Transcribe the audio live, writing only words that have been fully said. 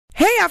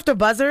After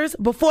Buzzers,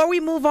 before we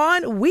move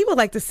on, we would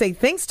like to say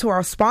thanks to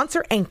our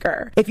sponsor,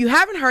 Anchor. If you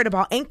haven't heard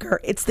about Anchor,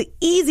 it's the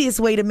easiest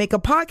way to make a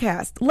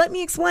podcast. Let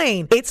me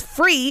explain. It's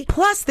free,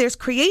 plus there's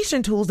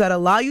creation tools that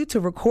allow you to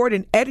record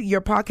and edit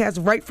your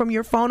podcast right from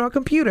your phone or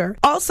computer.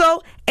 Also,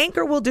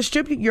 Anchor will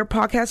distribute your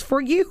podcast for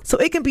you, so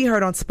it can be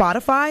heard on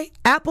Spotify,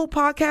 Apple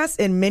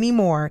Podcasts, and many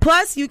more.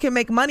 Plus, you can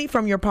make money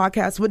from your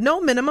podcast with no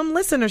minimum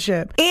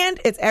listenership. And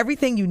it's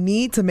everything you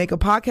need to make a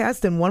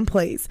podcast in one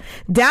place.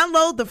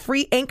 Download the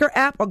free Anchor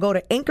app or go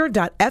to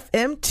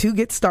anchor.fm to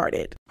get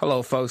started.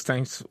 Hello, folks.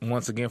 Thanks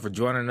once again for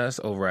joining us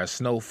over at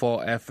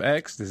Snowfall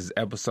FX. This is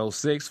episode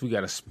 6. We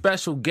got a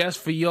special guest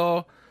for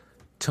y'all.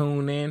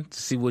 Tune in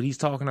to see what he's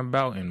talking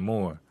about and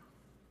more.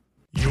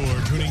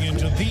 You're tuning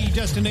into the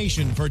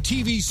destination for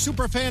TV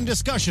superfan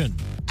discussion,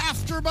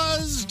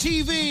 AfterBuzz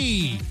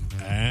TV.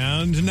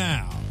 And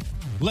now,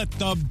 let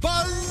the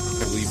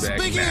buzz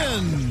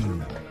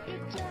begin.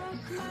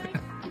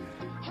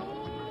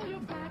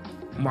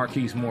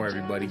 Marquise Moore,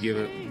 everybody. Give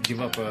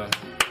up a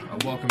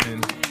welcome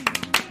and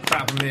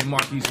clap him in,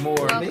 Marquise Moore.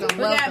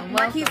 Welcome.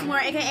 Marquise Moore,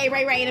 a.k.a.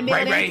 Ray Ray in the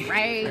building.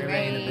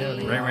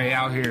 Ray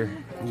out here.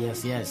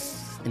 Yes.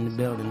 In the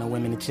building. No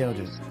women and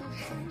children.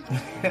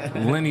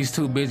 Lenny's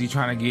too busy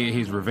trying to get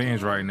his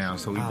revenge right now,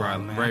 so we brought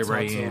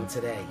Ray in.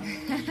 Today.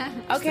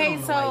 Okay,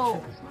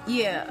 so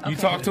yeah. Okay. You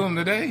talked to him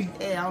today?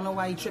 Yeah, I don't know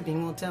why he tripping.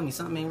 He won't tell me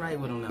something ain't right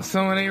with him now.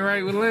 Something ain't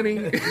right with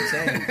Lenny.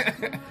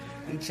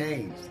 He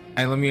changed.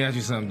 Hey, let me ask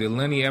you something. Did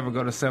Lenny ever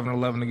go to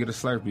 7-Eleven to get a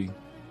Slurpee?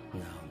 No.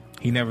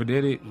 He never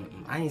did it?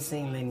 I ain't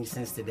seen Lenny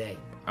since today.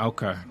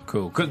 Okay,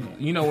 cool. Because,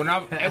 you know,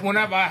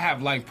 whenever I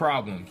have, like,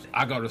 problems,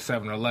 I go to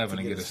 7-Eleven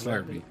and get a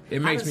Slurpee.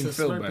 It makes me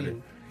feel better.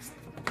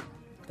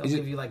 Don't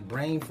give you, like,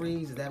 brain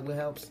freeze? Is that what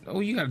helps?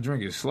 Oh, you got to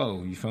drink it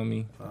slow. You feel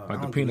me?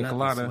 Like the pina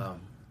colada. Slow.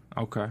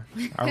 Okay.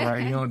 All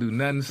right. You don't do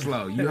nothing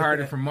slow. You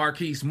heard it from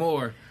Marquise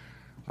Moore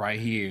right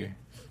here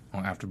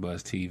on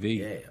AfterBuzz TV.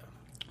 Yeah.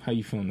 How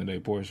you feeling today,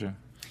 Portia?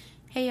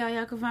 Hey,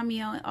 y'all can find me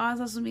on all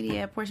social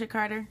media at Portia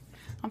Carter.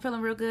 I'm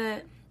feeling real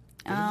good.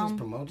 Did you just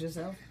promote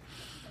yourself?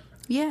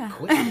 Yeah.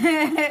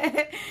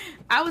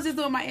 I was just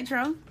doing my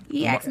intro.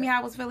 He asked me how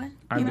I was feeling.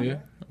 I did.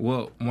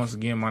 Well, once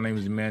again, my name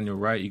is Emmanuel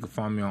Wright. You can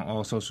find me on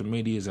all social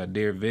medias at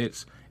Dare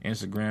Vits,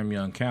 Instagram,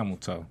 Young Camel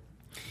Toe.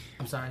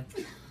 I'm sorry?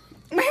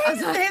 His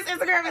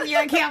Instagram is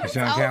Young Camel Toe. It's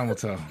Young Camel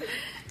Toe.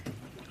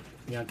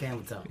 Young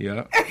Camel Toe.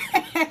 Yeah.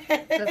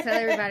 So tell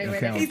everybody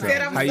where He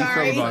said I'm How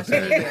sorry. you feel about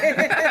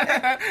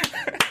that?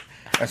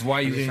 That's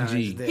why you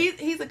NG.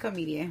 He's a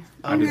comedian.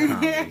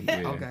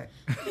 Okay.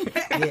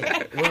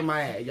 Yeah. Where am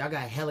I at? Y'all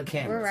got hella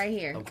cameras. We're right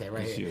here. Okay,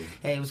 right It's here. you.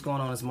 Hey, what's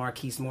going on? It's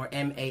Marquise Moore.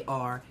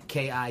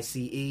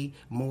 Markice.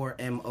 Moore,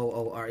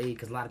 Moore.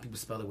 Because a lot of people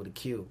spell it with a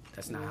Q.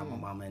 That's not how my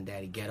mama and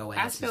daddy ghetto I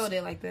asses spelled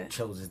it like that.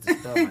 chose to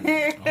spell my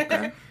name.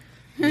 Okay.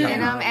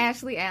 And I'm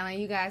Ashley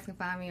Allen. You guys can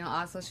find me on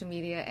all social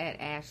media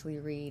at Ashley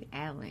Reed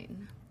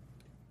Allen.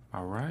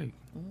 All right.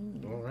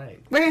 All right.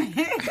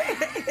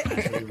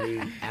 Ashley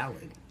Reed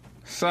Allen.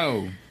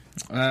 So,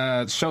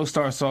 the show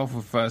starts off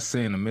with us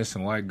seeing a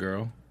missing white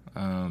girl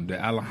that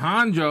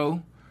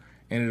Alejandro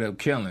ended up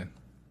killing.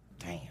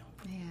 Damn.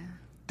 Yeah.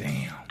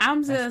 Damn.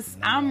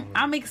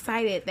 I'm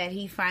excited that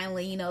he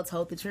finally,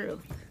 told the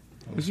truth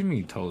What you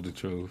mean told the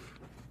truth?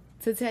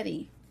 to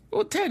Teddy.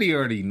 Well, Teddy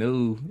already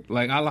knew.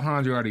 Like,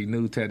 Alejandro already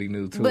knew Teddy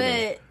knew, too.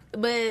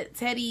 But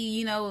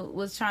Teddy,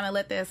 was trying to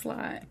let that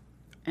slide.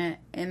 And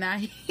now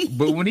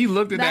But when he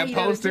looked at Now that he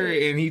knows poster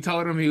it. and he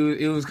told him,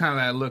 it was kind of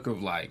that look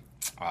of like,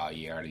 oh,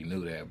 yeah, I already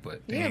knew that.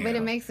 But Yeah, damn. but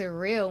it makes it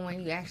real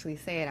when you actually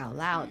say it out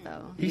loud,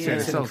 though. He said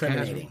it's so casual.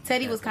 incriminating.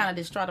 Teddy was kind of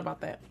distraught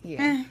about that.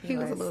 Yeah, he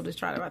was a little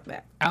distraught about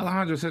that.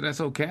 Alejandro said that's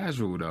so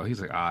casual, though.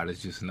 He's like,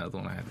 that's just another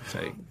one I had to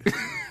take.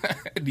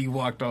 And he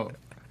walked off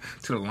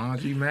to the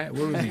laundromat.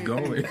 Where was he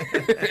going?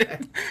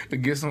 To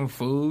get some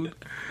food?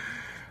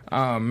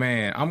 Oh,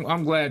 man.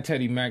 I'm glad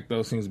Teddy Mack,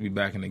 though, seems to be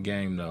back in the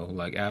game, though.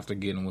 Like, after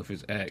getting with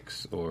his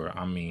ex. Or,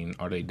 I mean,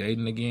 are they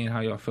dating again?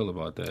 How y'all feel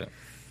about that?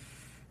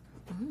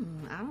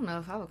 I don't know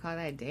if I would call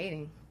that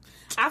dating.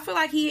 I feel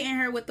like he hitting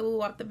her with the woo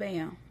wop the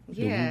bam.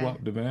 Do we Yeah.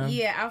 walk the band?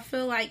 Yeah, I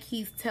feel like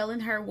he's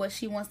telling her what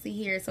she wants to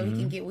hear so he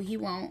can get what he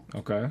wants.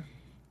 Okay.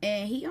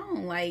 And he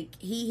on like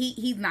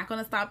he's not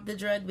gonna stop the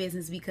drug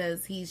business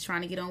because he's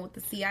trying to get on with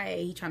the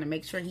CIA. He's trying to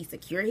make sure he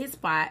secure his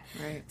spot.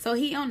 Right. So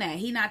he on that.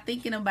 He not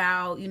thinking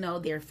about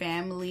their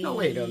family. No,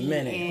 wait a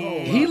minute.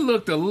 Hold He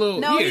looked a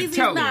little... No, yeah, he's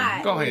tell not.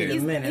 him. Go Wait ahead.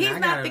 a minute. he's I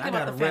not gotta, thinking I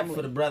about got the a rep family.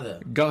 for the brother.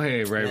 Go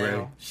ahead, Ray Ray.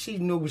 Now, she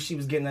knew what she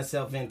was getting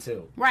herself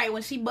into. Right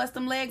when she bust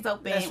them legs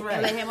open That's and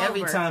right. let him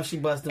Every over. time she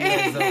bust them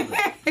legs over,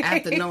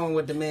 after knowing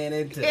what the man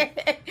into,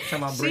 talking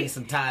about bring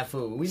some Thai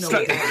food. We know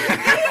what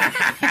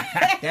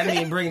that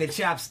means. Bring the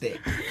chopstick.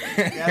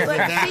 That's But what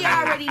that she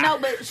already know.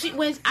 But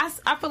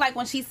I feel like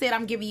when she said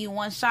I'm giving you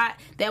one shot,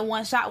 that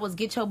one shot was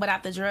get your butt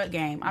out the drug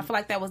game. I feel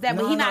like that was that.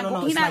 No, but he no, not no, no.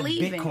 he It's not like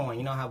leaving. Bitcoin.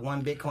 You know how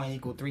one Bitcoin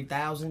equal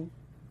 3,000?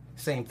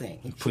 Same thing.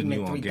 He Putting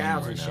you on game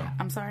right now.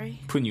 I'm sorry.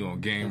 Putting you on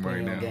game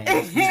right now.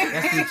 That's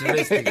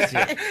futuristic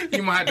shit.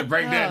 You might have to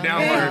break that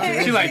down for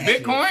her. She like,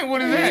 Bitcoin?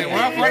 What is that? Where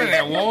I find it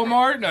at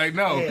Walmart? Like,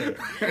 no.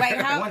 Yeah. Like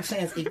how One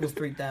chance equals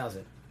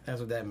 3,000. That's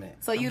what that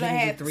meant. So you I'm done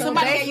giving had three-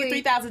 somebody gave basically-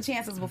 you 3,000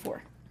 chances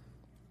before.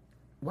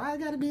 Why I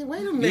gotta be?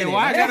 Wait a minute. Yeah,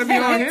 why I gotta be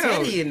on him?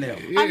 Teddy in them.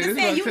 Yeah, I'm just that's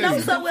saying, what you I'm know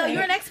telling so well.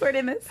 You're an expert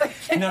in this.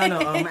 No,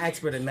 I'm an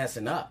expert at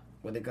messing up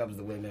when it comes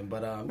to women.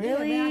 But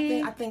Really? yeah,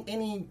 man, I think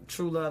any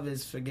true love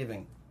is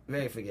forgiving,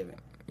 very forgiving.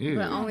 Yeah.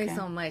 But only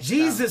so much.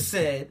 Jesus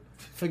said,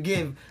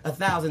 "Forgive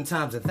 1,000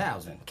 times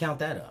 1,000." Count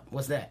that up.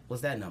 What's that?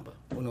 What's that number?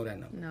 We know that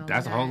number. No,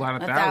 That's a whole lot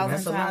of 1,000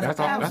 thousands. That's a lot of That's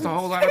a thousands.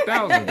 whole lot of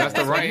thousands. That's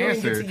the right You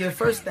didn't get answer. to your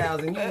first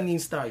 1,000. You ain't even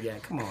start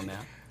yet. Come on now.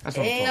 That's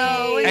what I'm Hey.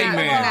 talking No, we're not, Amen.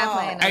 we're not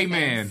playing those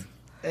Amen. games.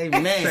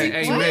 Amen.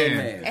 Say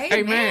amen.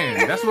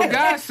 Amen. That's what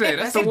God said.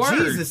 That's the what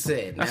word. Jesus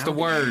said. That's now. the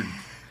word.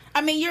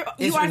 I mean, you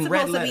It's are in red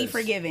supposed to be letters.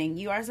 forgiving.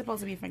 You are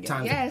supposed to be forgiving.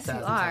 Times Yes, you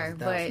 1,000 are, times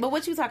 1,000. But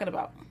what you talking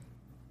about?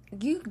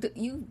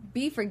 You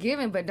be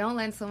forgiving, but don't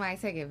let somebody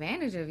take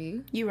advantage of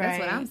you. You That's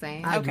right. what I'm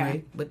saying. I Okay.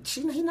 agree, but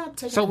he not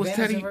taking So was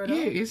advantage Teddy? of her, though.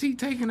 Yeah, is he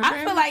taking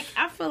advantage?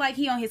 I feel like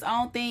he on his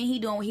own thing. He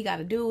doing what he got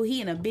to do.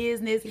 He in a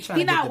business. trying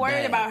He to get not the worried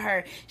bag. about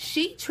her.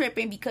 She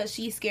tripping because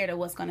she's scared of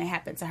what's going to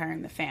happen to her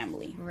and the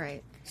family.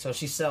 Right. So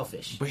she's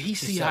selfish. But he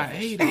She's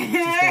CIA selfish. though.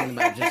 She's thinking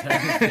about just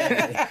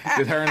her.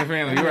 Just her and the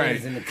family. You're right.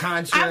 He's in the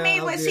contract. I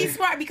mean, but she's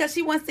smart because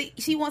she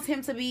wants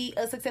him to be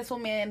a successful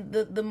man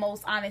the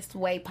most honest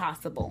way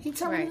possible. He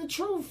telling Right. the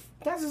truth.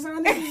 That's as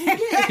honest as you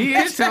get. He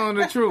is telling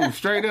the truth,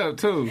 straight up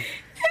too.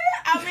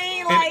 I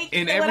mean, like,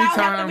 and every without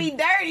having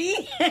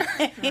time- to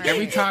be dirty.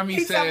 Every time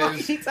he talking-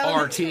 says he telling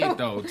our the kid truth.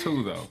 though,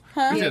 too though.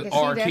 Yeah, He says 'cause she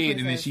our definitely kid,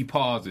 and then says- she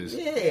pauses.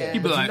 Yeah. He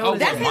be like, You know "Okay,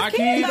 That's his my kid,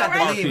 kid, You got though, to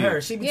our believe kid."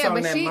 her. She be Yeah, talking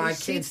but that she my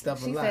kid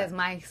stuff a she lot. says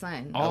my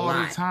son a all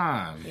lot. the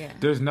time. Yeah.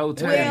 There's no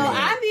telling. Well,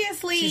 Yeah.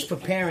 obviously, She's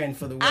preparing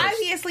for the worst.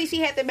 obviously, she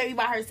had the baby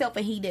by herself,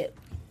 and he did.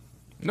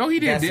 No, he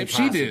didn't That's dip.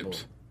 She impossible.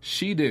 dipped.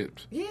 She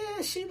dipped. Yeah,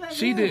 she left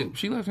She him. dipped.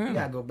 She left him. You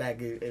gotta go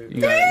back. You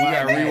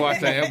gotta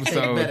rewatch that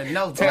episode. better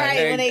know that. Right,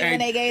 Hey, when hey,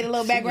 they gave a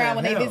little background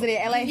when they left him. visited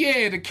LA.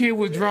 Yeah, the kid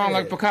was drawn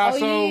like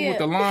Picasso Oh, yeah. with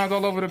the lines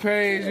all over the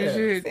page and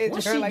shit.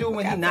 What's Her she like doing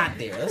when he Picasso. not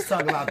there? Let's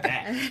talk about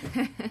that.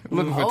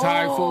 Looking for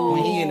Thai When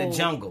food. he in the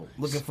jungle,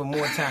 looking for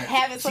more time.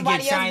 Having She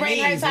somebody get else bring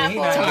her Chinese when he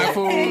Thai not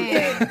food.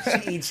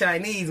 there. She eat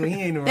Chinese when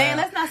he ain't around. Dang,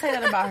 let's not say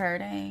that about her.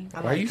 Dang.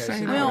 I Why like you her. saying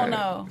She that? We don't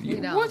know. You-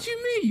 We don't. What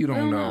you mean you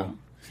don't know?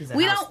 She's a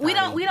We house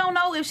don't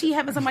know if she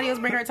having somebody else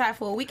bring her Thai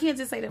food. We can't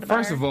just say that about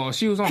First her. of all,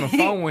 she was on the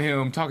phone with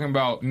him talking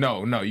about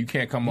no, you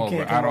can't come over.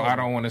 can't come I over.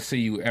 don't want to see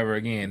you ever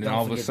again. And Don't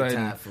all of a forget the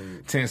sudden, Thai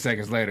food. 10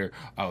 seconds later,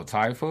 oh,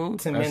 Thai food?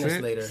 10 That's minutes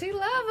it? later. She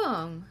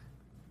love him.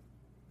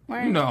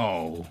 Right?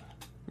 No.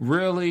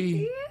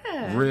 Really?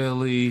 Yeah.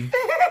 Really?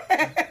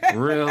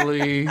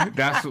 Really?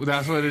 That's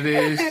what it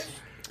is?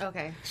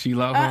 Okay. She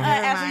love him?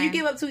 Ashley, you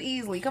give up too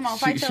easily. Come on,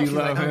 fight She your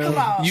love him? Come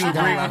on. You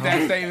agree Uh-uh. with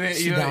that statement?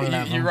 She don't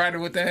love You him. right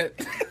with that?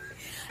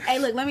 Hey,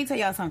 look, let me tell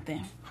y'all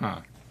something. Huh.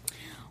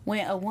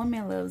 When a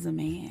woman loves a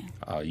man,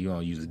 You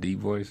gonna use a deep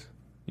voice?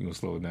 You gonna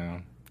slow it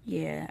down?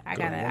 yeah, I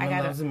Woman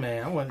gotta. loves a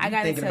man. I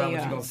gotta thinking tell about what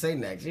y'all. you're gonna say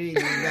next. You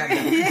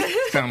gotta,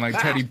 Sound like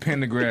Teddy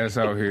Pendergrass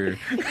out here.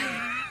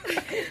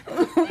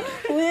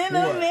 When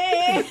a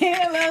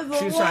man loves a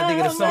she was trying to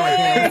think of the song. I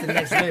can't remember the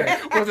next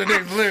lyric. What's the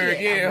next lyric?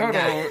 Yeah, hold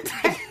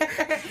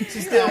on.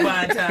 She's still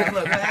buying time.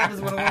 Look, what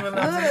happens when a woman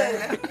loves a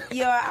man?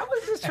 Yo, I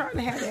was just trying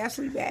to have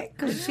Ashley back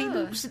because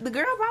the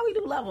girl probably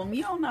do love him.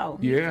 You don't know.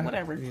 Yeah.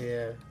 Whatever.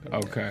 Yeah.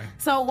 Okay.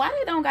 So why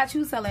they don't got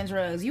you selling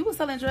drugs? You was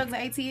selling drugs in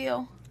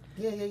ATL.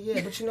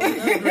 Yeah. But you know, we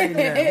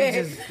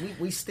upgraded now.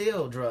 We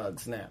steal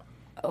drugs now.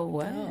 Oh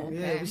wow.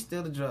 Yeah, we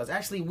steal the drugs.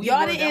 Actually,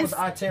 Y'all that didn't- was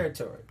our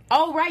territory.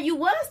 Oh right, you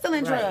was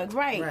selling drugs,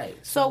 right? Right.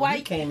 So why?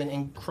 he came and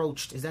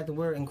encroached? Is that the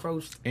word?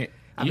 Encroached? Eh,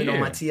 I've been yeah. on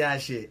my Ti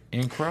shit.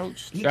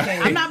 Encroached? He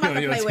came- I'm not about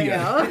to play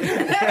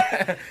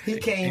with him. He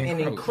came and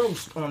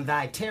Encroached. encroached on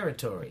thy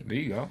territory. There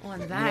you go.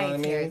 On You know thy what I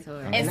mean?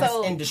 territory. And And that's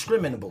so-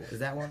 indiscriminable. Is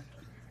that one?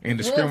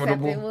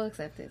 Indiscriminable. We'll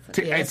accept it.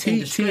 T- Yeah, hey, it's T.I.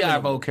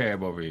 indiscriminable.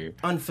 vocab over here.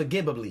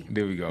 Unforgivably.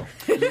 There we go.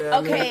 You know what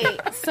I mean? Okay,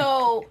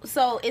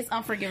 so it's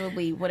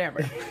unforgivably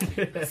whatever.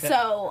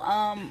 So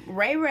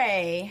Ray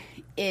Ray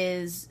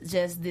is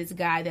just this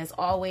guy that's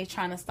always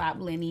trying to stop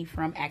Lenny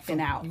from acting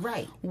out.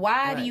 Right.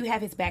 Why do Right. you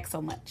have his back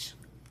so much?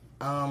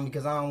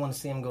 Because I don't want to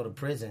see him go to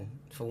prison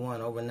for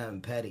one over nothing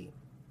petty.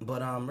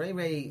 But Ray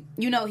Ray,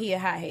 You know he a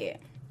hothead.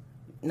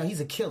 no, he's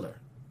a killer.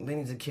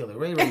 Lenny's a killer.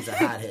 Ray Ray's a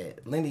hothead.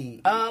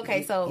 Lenny. Oh,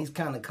 okay, so- he's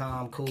kind of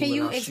calm, cool. Can and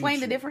you I'll shoot explain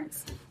the you.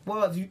 difference?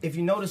 Well, if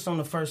you notice on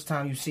the first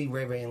time you see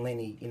Ray Ray and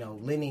Lenny, you know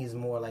Lenny is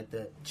more like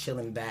the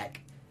chilling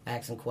back,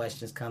 asking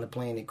questions, kind of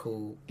playing it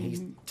cool.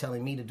 He's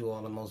telling me to do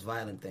all the most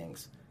violent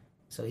things,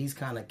 so he's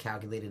kind of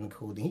calculated and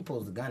cool. Then he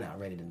pulls the gun out,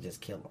 ready to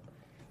just kill him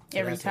So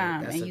Every that's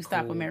time, that's and you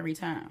stop cool- him every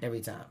time. Every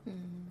time.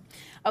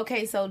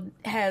 Okay, so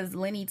has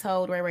Lenny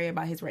told Ray Ray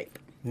about his rape?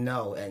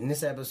 No, in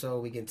this episode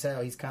we can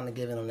tell he's kind of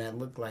giving them that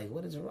look like,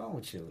 what is wrong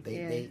with you?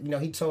 They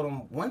he told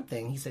him one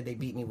thing. He said they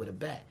beat me with a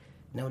bat.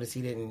 Notice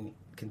he didn't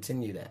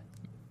continue that.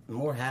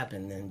 More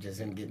happened than just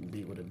him getting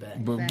beat with a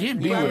bat. But getting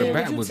beat Yeah, with a would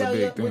bat you was a tell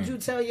big Would thing. you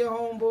tell your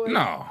homeboy?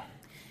 No.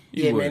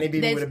 You Yeah, would. man, they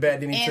beat me with a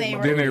bat. Then he And took they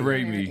my Then they booty.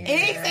 raped me. And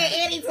he said,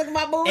 and he took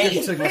my booty. And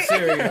he took my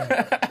cereal.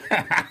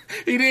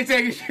 He didn't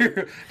take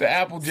it. The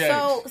Apple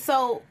Jacks.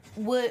 So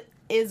would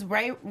is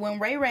when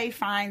Ray Ray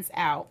finds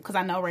out, because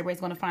I know Ray Ray's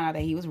going to find out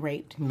that he was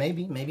raped.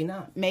 Maybe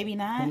not. Maybe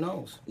not. Who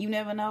knows? You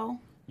never know.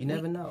 You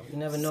never know. You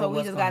never know. So we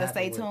what's just gonna got to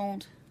stay happen with it.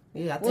 tuned.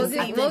 Yeah,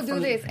 We'll do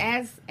this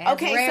as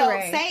Okay, Ray so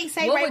Ray.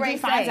 say What Ray would Ray you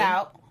finds say?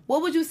 out.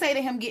 What would you say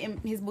to him getting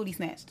his booty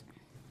snatched?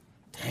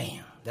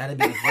 Damn, that'd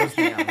be the first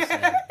thing I would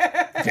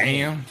say.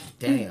 Damn.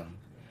 Damn.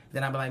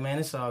 Then I'd be like, man,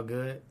 it's all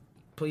good.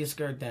 Pull your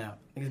skirt down.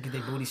 Niggas get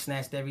their booty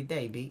snatched every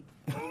day, B.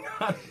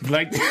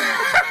 Like,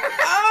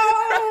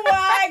 Oh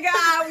my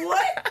God!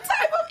 What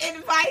type of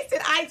advice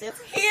did I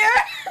just hear?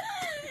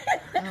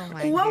 Oh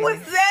my What was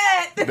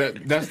goodness.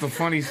 that? that's the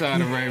funny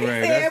side of Ray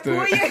Ray. He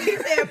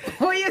That's said,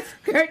 pull your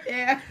skirt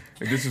down.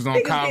 if this was on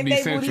Niggas Comedy get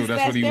they Central, booty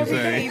that's what he would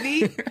snatched say. every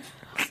day, B.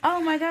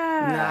 Oh my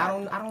God!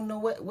 Nah, I don't know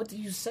what do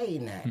you say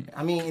in that.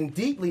 I mean, and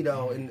deeply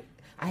though, and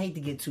I hate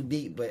to get too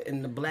deep, but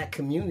in the black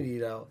community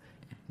though,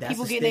 that's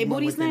People a get their stigma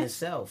booty within snatched?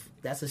 itself.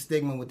 That's a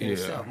stigma within Yeah.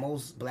 itself.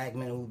 Most black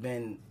men who've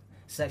been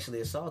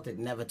sexually assaulted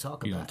never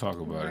talk You about don't it.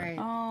 talk about Right. it.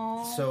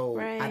 Oh, So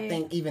right. I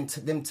think even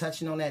them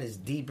touching on that is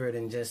deeper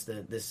than just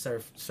the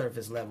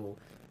surface level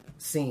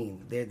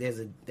scene. There's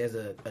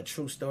a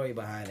true story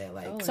behind that.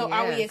 Like, So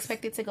are we Yes.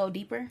 expected to go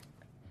deeper?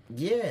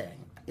 yeah,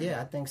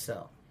 I think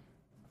so.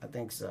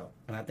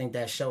 And I think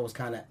that show was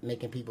kind of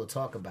making people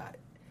talk about it.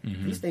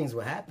 These things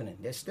were happening.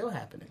 They're still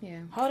happening.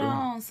 Yeah. Hold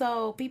on.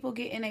 So people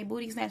getting a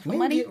booty snatched for Men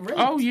money? get raped.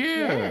 Oh yeah.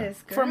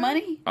 Yes, girl. For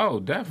money? Oh,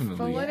 definitely.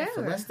 For For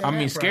whatever. less than I mean,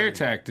 that, scare probably.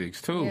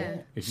 tactics too. Yeah.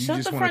 If you Shut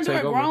just the want front to door.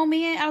 take over. Grown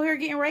men out here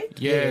getting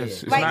raped? Yes, Yeah.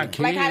 it's Like, not kids.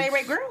 like how they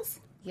rape girls?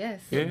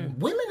 Yes. Yeah.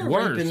 Women are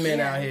Worse. raping men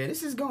out here.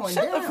 This is going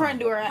Shut down. the front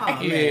door. Oh,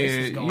 man, Yeah, this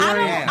is going you I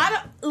ain't- down.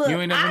 don't look. You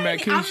ain't never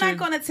met I'm Keisha? not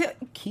gonna tell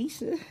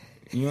Keisha.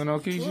 You don't know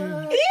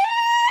Keisha? What?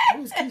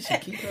 Who's Keisha?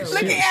 Keep her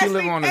Look away. at She live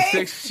Ashley on the face.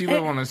 sixth. She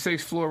live on the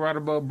sixth floor, right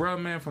above Bruh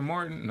Man from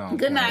Martin. No.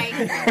 Good night.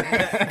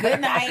 Good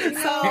night.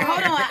 So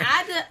hold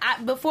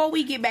on. Before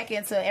we get back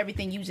into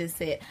everything you just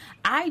said,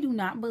 I do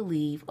not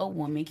believe a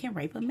woman can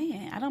rape a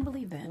man. I don't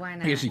believe that. Why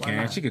not? Yeah, she can.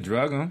 not? She could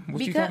drug him. What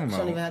you Because- talking She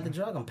don't even about? have to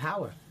drug him.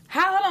 Power.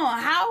 Hold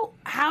on.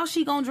 How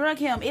she gonna drug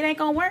him? It ain't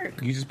gonna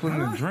work. You just put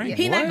in a drink.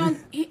 He what? not gonna.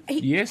 He,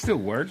 Yeah, it still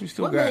works. You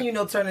still What got. man you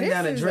know turning This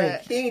down a is drink?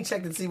 a- He ain't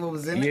checked to see what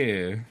was in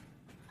it. Yeah,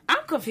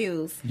 I'm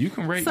confused. you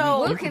can rate. So-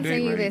 you We'll can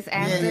continue date this rape.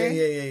 after.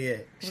 Yeah.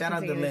 Shout out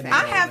to continue Lenny. this.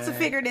 I have to man.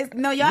 figure this.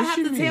 No, y'all What have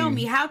you to tell mean?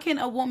 me, how can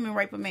a woman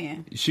rape a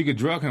man? She could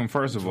drug him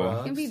first of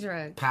all. Can be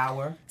drugged.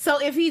 Power.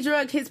 So if he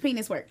drugged, his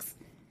penis works.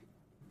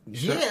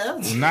 Yeah.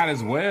 Not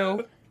as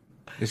well.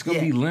 It's gonna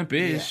Yeah. be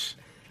limp-ish.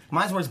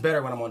 Mine works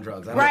better when I'm on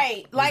drugs. I know.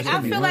 Right. Like I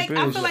gonna be feel like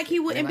limp-ish. he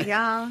wouldn't be.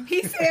 Y'all.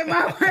 He said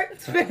my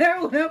work's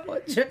better when I'm on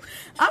drugs.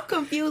 I'm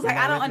confused. Like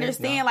I don't No.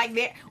 understand. Like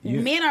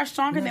men are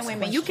stronger than Next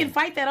women. You can question.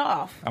 fight that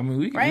off. I mean,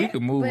 we Right?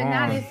 could move But on.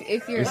 not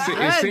if you're it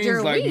drugged, seems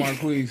you're like weak.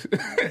 Marquise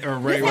or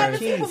Ray happened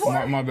to you Ray.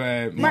 before? My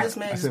bad. This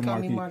man I just said called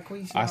me Marquise.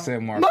 Marquise, I y'all.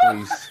 said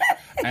Marquise,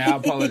 and I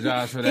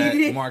apologize for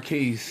that,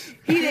 Marquise.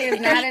 He is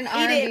not an He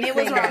R&B didn't. It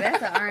was singer. wrong.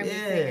 That's an R&B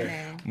Yeah. singer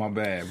name. My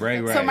bad, Ray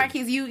Ray. So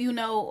Marquise, you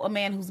know a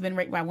man who's been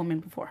raped by a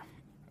woman before.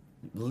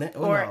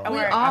 Or all- we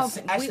all I've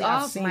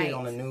seen might. it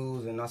on the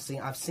news, and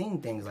I've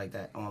seen things like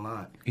that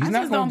online. He's I not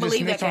just gonna don't just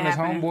believe snitch that on his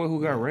can happen. homeboy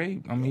who got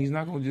raped. I mean, he's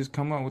not gonna just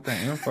come up with that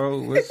info.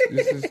 Let's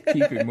just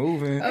keep it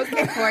moving.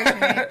 Okay,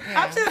 fortunate.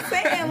 I'm just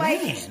saying,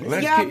 like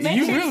Let's y'all you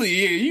mentioned- really,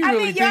 you I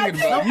really mean, y'all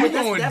thinking about think- you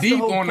But going that's deep the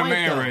whole on the point,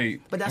 man though.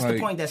 rape. But that's Like, the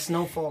point that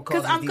Snowfall 'Cause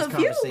causes I'm these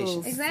confused.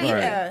 conversations. Exactly.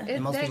 Right.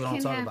 And most That people don't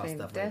can talk about happen,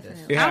 stuff like this.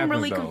 definitely. It I'm happens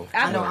really though.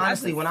 I know, I'm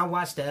honestly, just- when I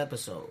watched the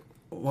episode,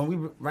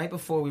 right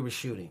before we were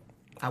shooting,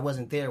 I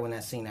wasn't there when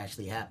that scene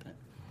actually happened.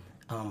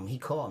 He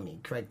called me,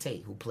 Craig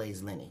Tate, who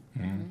plays Lenny,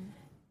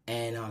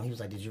 and he was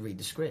like, "Did you read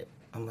the script?"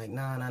 I'm like,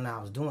 "Nah,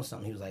 I was doing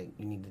something." He was like,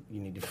 "You need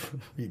to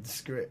read the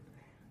script."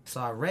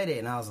 So I read it,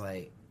 and I was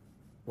like,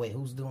 "Wait,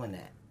 who's doing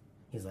that?"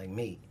 He's like,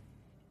 "Me."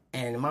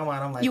 And in my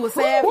mind, I'm like, You were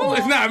sad. Well,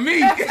 it's not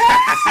me.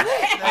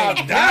 I'll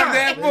dive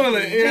that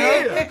bullet. You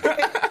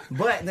know?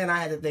 But then I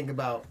had to think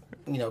about,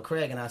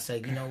 Craig, and I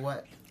said, "You know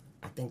what?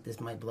 I think this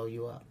might blow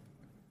you up.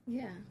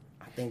 Yeah.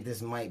 I think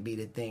this might be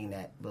the thing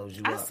that blows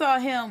you I up." saw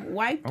him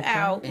wiped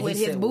out And with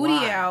he his said, booty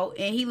 "Why?" out,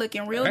 and he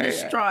looking real Hey,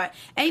 distraught.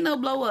 Ain't no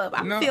blow up.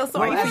 I No. feel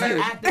sorry Well, for as an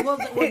you.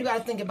 actor, you got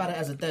to think about it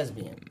as a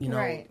thespian.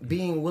 Right.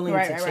 Being willing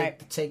Right, to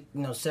right, take,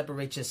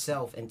 separate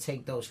yourself and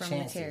take those From the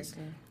chances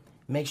character.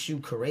 makes you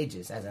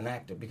courageous as an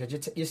actor because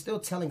you're still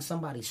telling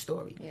somebody's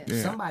story. Yeah.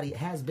 Somebody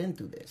has been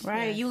through this.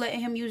 Right, you letting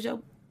him use your.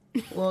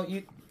 Well,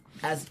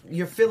 as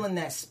you're feeling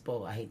that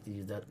spot. I hate to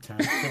use that term.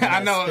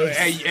 I know.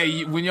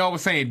 Hey, when y'all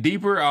was saying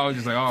deeper, I was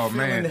just like, oh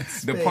man, that the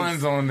space.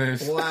 puns on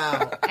this.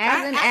 Wow.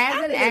 As an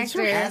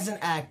actor, As an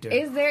actor,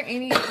 is there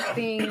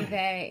anything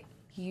that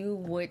you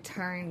would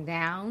turn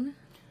down?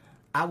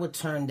 I would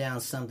turn down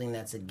something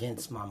that's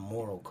against my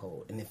moral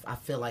code, and if I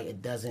feel like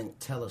it doesn't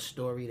tell a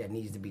story that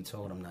needs to be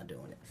told, I'm not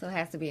doing it. So it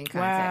has to be in context.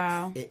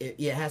 Wow.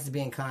 It has to be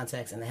in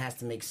context, and it has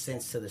to make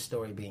sense to the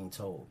story being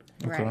told.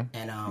 Right.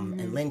 And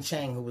and Lin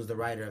Chang, who was the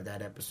writer of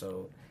that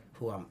episode,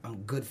 who I'm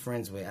good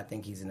friends with, I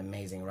think he's an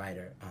amazing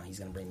writer. He's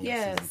gonna bring me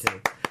Yes. a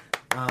season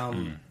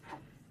 2.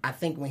 I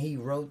think when he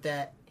wrote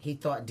that, he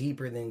thought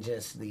deeper than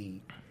just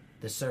the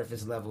the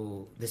surface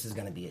level, this is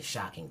going to be a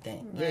shocking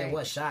thing. Yeah, it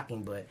was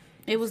shocking, but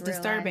it was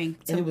disturbing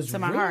and it was to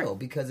my real heart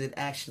because it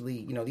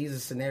actually, these are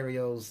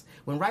scenarios.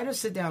 When writers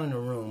sit down in a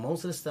room,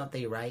 most of the stuff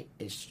they write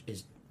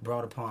is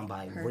brought upon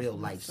by real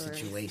life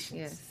situations.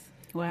 Yes.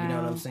 Wow. You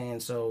know what I'm saying?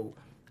 So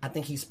I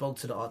think he spoke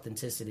to the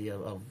authenticity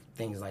of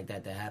things like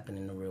that happen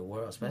in the real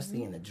world,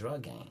 especially in the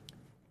drug game.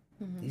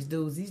 These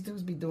dudes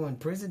be doing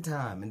prison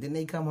time, and then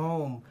they come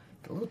home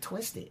a little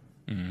twisted.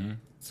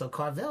 So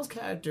Carvel's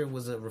character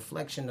was a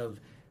reflection of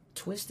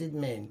twisted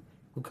men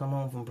who come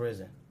home from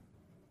prison.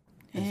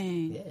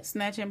 Dang. Yeah.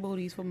 Snatching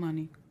booties for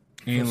money.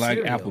 And like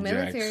cereal. Apple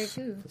Military Jacks.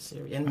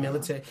 too. And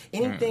military.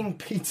 Anything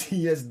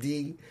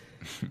PTSD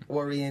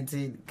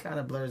oriented kind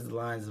of blurs the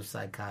lines of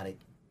psychotic.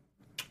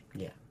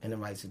 Yeah, in the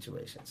right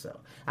situation. So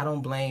I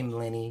don't blame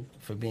Lenny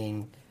for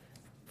being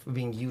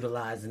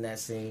utilized in that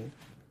scene.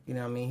 You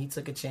know what I mean? He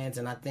took a chance,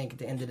 and I think at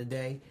the end of the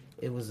day,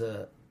 it was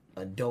a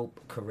dope,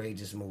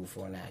 courageous move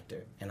for an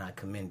actor, and I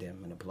commend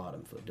him and applaud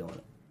him for doing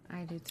it.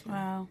 I do too.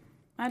 Wow.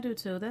 I do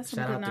too. That's some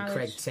Shout good out to knowledge.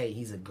 Craig Tate.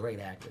 He's a great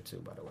actor too,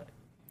 by the way.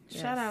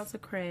 Shout out to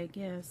Craig,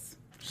 yes.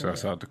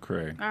 Shouts out to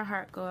Craig. Our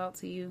heart go out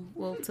to you.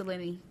 Well, to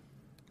Lenny.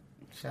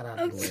 Shout out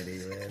to Lenny,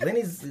 man.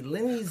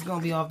 Lenny's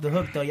gonna be off the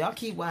hook though. Y'all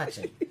keep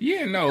watching.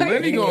 Yeah, no,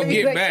 Lenny gonna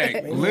get back.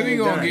 Lenny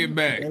gonna get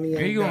back. Lenny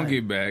ain't He gonna done.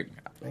 get back.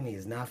 Lenny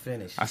is not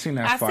finished. I seen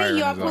that I fire see in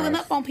y'all his pulling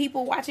eyes. up on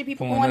people, watching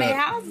people Pulling go in their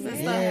up. houses and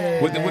stuff.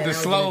 Yeah, With the that was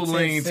slow an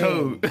lean, intense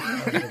too. scene.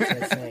 That was an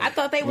intense scene. I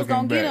thought they was Looking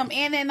gonna get back. him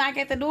and then knock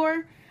at the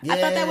door. I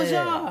thought that was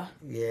y'all.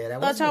 Yeah, that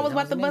Thought was y'all me. was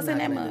about to me bust in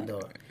that knocking at mud. the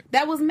door.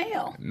 That was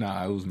Mel.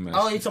 Nah, it was messy.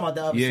 Oh, you talking about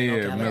the other Yeah, scene? yeah,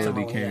 Okay, I thought you Melody talking about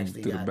when he came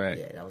actually through the got- back.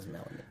 Yeah, that was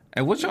Melody.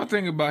 And what y'all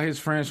think about his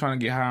friends trying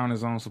to get high on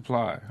his own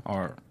supply?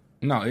 Or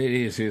no, it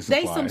is his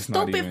supply. They some It's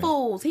not stupid even-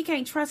 fools. He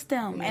can't trust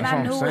them, and That's I what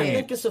I'm knew saying. I it.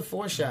 think it's a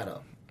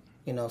foreshadow.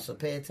 So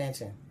pay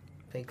attention.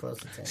 Pay close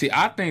attention. See,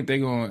 I think they're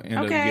gonna end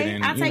up Okay,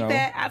 getting. I'll you take know,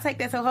 that. I'll take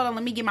that. So hold on,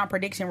 let me get my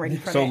prediction ready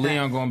for So that.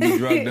 Leon gonna be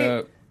drugged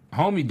up.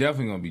 Homie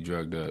definitely gonna be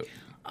drugged up.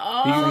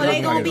 Oh, He's they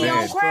looking gonna like be a on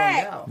bad crack.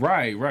 Strung out.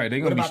 Right.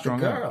 They What gonna be about the strung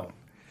girl? out.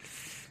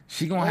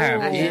 She gonna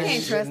have. You Yeah.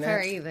 can't trust her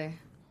Next. either.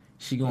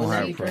 She gonna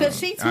have. Cause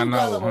she I too know,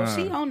 gullible. huh?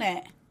 She on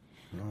that.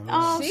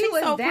 Oh, She she's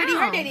was so pretty. Her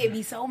down. daddy would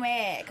be so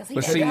mad because he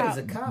But got see, out.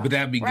 a cop. but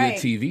that'd be Right.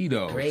 good TV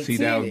though. Great See,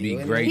 that would TV, be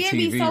wouldn't great it? He'd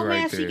be TV so right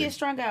mad there. she gets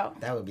strung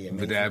out. That would be amazing.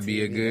 But that'd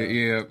be a TV, good. though.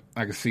 Yeah,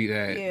 I can see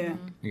that. Yeah.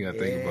 You gotta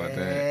think about Yeah.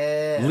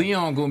 that.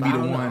 Leon gonna But be I the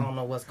don't know- one. I don't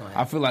know what's gonna I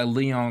happen. feel like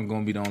Leon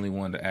gonna be the only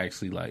one to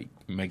actually like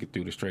make it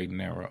through the straight and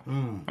narrow.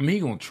 I mean, he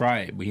gonna try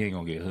it, but he ain't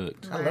gonna get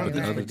hooked. I love But the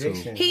this other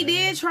prediction. two, He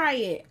did try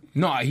it.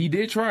 no, he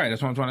did try it.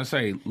 That's what I'm trying to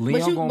say.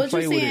 Leon gonna but you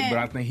play with it, saying- but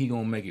I think he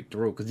gonna make it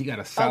through because he got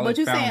a solid but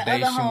you saying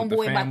foundation other with the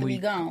homeboy family. about to be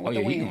gone Oh with yeah,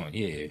 the he win. going.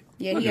 Yeah,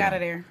 Yeah, Look he at out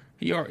of him.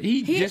 there.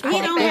 He just he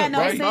popped don't up, have no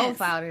right? sense.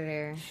 Both out of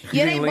there.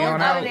 Yeah, they think both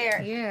Leon out out? of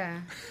there. Yeah.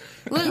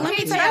 Look, let me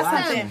Can't tell you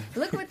trust something. them.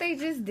 Look what they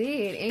just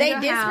did. In They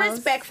your house.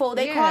 disrespectful.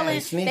 They Yeah. calling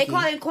Sneaky.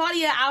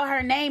 Claudia out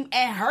her name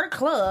at her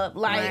club.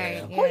 Like,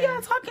 Right, who yeah.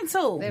 y'all talking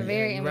to? They're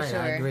very you're right,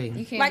 immature. I agree.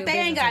 You can't Like do they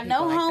ain't business got with no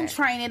people home like that.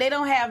 training. They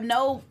don't have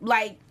no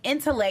like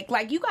intellect.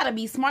 Like you got to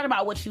be smart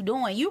about what you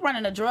doing. You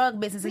running a drug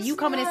business and you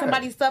coming in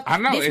somebody's stuff. I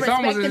know it's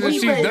almost as disrespecting if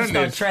she's people. done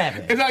Start this.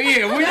 trapping. It's like,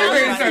 yeah, when you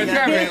ready to start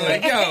trapping,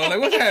 like, yo, like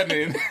what's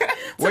happening?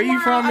 Where you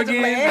from Tomorrow,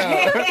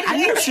 again? No. I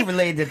knew she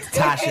related to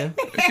Tasha.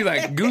 She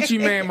like Gucci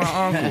Man, my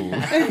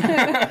uncle.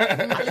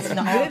 I listen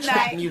to all Good trap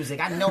night. music.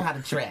 I know how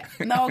to trap.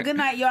 No, good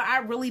night, y'all. I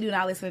really do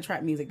not listen to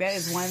trap music. That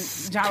is one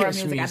genre of Catch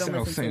music me I in don't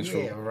South listen to.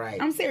 Central. Yeah,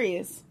 right. I'm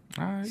serious.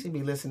 All right. She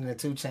be listening to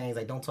 2 Chainz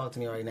like, don't talk to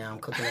me right now. I'm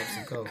cooking up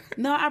some coke.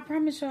 No, I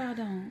promise y'all I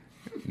don't.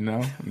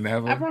 No,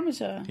 never. I promise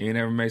y'all. You ain't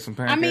never made some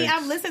pancakes. I mean,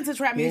 I've listened to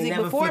trap You ain't music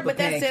never before, flip a but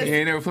that's pancake. just You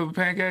ain't never flip a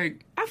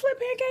pancake? I flip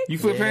pancakes. You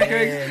flip Yeah,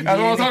 pancakes? you That's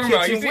what I'm be in talking the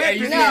about. You kitchen see,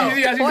 you see, No, you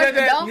see how she said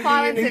that? don't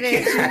fall into this.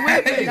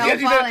 Yes, Don't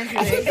she fall does. into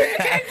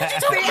this.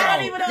 See, I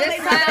don't even know what Just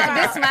they talking smile. about.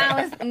 Just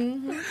smile.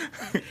 And,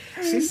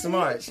 She's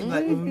smart. She's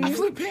like, I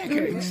flip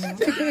pancakes.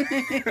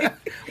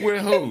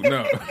 With who?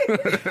 No.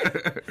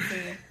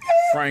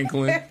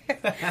 Franklin.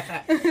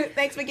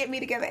 Thanks for getting me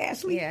together,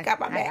 Ashley. yeah, Got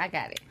my I back.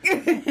 got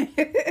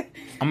it.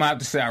 I'm gonna have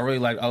to say I really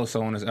like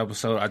Oso on this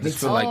episode. I just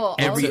feel like Oh,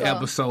 every Oso.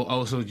 episode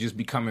Oso just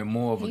becoming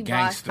more of a He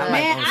gangster. bossed up.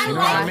 Man, Oso. I You know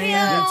what I like mean?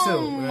 him.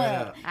 Me too.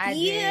 Yeah. I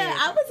Yeah, did.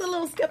 I was a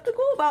little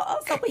skeptical about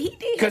Oso, but he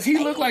did. Because he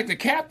looked like the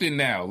captain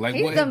now. Like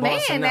He's what the man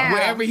bossing now. up.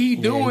 whatever he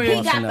doing. He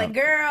bossing got the up.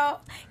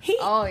 girl. He,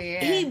 Oh,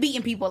 yeah. He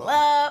beating people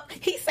up.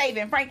 He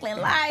saving Franklin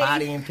life.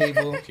 bodying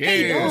people. Yeah.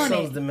 doing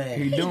Oso's it. the man.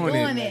 He doing,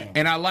 doing it. it.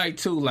 And I like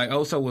too, like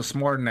Oso was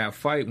smart in that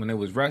fight when it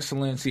was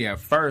wrestling. See, at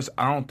first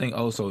I don't think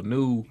Oso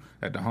knew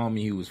that the homie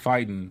he was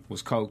fighting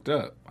was coked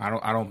up. I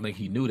don't think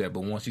he knew that.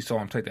 But once he saw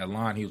him take that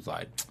line, he was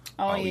like,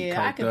 Oh, he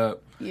yeah, I coked could-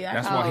 up. yeah, I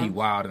That's could- why he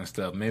wild and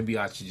stuff. Maybe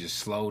I should just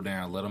slow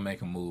down, let him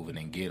make a move, and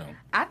then get him.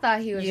 I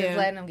thought he was Yeah. just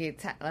letting him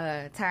get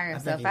I tire think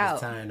himself he was out.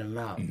 tiring them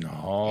out.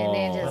 No. And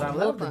then just But I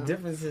love whoop the him.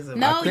 differences of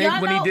No, I think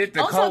y'all when he know did the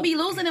Oso coke- be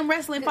losing in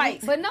wrestling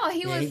fights. But no,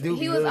 he Yeah, was he do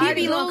he be was losing.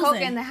 already He be doing coke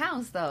losing. in the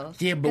house though.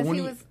 Yeah, but 'Cause when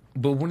he he- was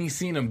But when he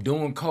seen him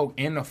doing coke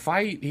in the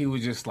fight, he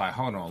was just like,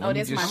 hold on, let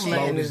me this just my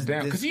slow shit. this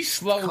down. Because he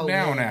slowed coke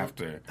down in.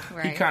 after. He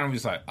Right. kind of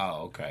was like,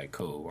 oh, okay,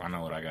 cool. I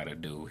know what I got to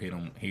do. Hit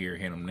him here,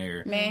 hit him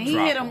there. Man, he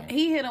drop hit him.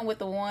 He hit him with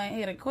the one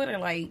hit a quitter.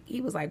 Like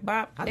he was like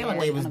bop. I thought were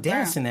they on was the ground.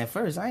 dancing at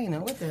first. I didn't know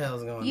what the hell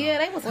was going Yeah, on.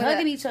 they was Well,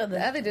 hugging each other.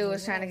 The other dude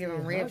was trying to give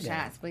him rib Hugging.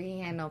 shots, but he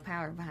had no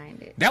power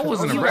behind it. That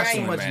wasn't a You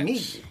wrestling ain't much match.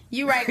 meat.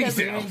 You right? He Because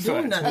said, You I'm ain't sorry.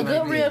 doing nothing a good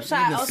like rib that.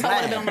 shot You also just would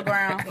have been on the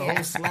slab. ground. A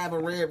whole slab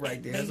of rib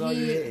right there. That's all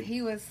you did.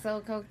 He was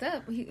so coked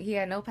up, he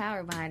had no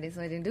power behind it,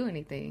 so it didn't do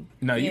anything.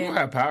 No, you Yeah. don't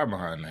have power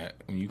behind that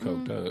when you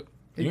coked up.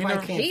 He You ain't probably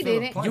never, can't He feel a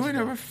didn't. punch, you ain't though.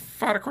 never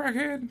fought a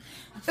crackhead?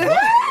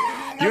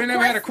 You ain't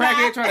never had a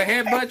crackhead try to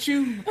headbutt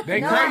you?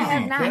 They No, I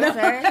have crazy. not,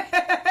 sir.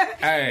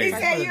 Hey,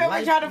 Hey, you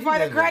ever tried to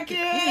fight a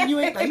crackhead? You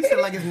ain't like you said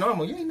like it's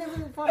normal. You ain't never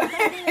fought a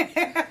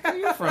crackhead. Where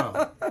you from?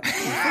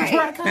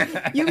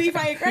 You be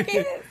fighting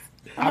crackheads?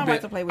 I'm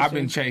about to play with I've you.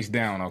 been chased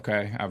down,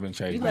 okay? I've been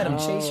chased You let down. him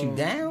chase you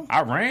down?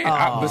 I ran.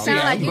 Oh, but see, Sound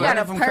I- like you but- got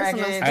a from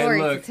personal crackheads. story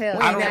Hey, look, to tell.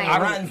 we I ain't don't, gotta I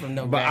run don't, from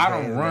no but I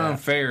don't crackheads, run bro.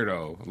 fair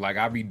though. Like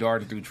I be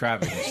darting through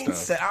traffic and He stuff.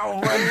 said, I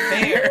don't run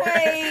fair.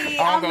 Hey,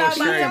 I'll I'm go not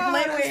straight. about to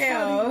play with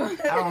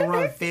him. I don't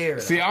run fair.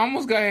 See, I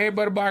almost got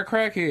headbutted by a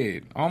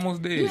crackhead.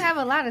 Almost did. You have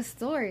a lot of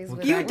stories.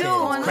 With You that. do.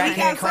 Crackhead He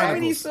got so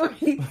many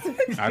Chronicles.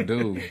 stories. I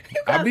do.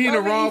 I be in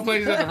the wrong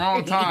place at the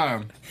wrong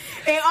time.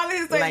 And all of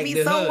his stories Like be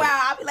the so hood. wild.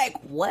 I'll be like,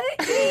 what?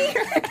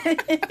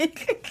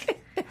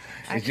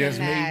 It's just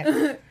me.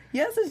 cannot.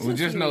 Yes, it's Well,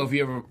 just you. know if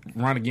you ever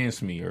run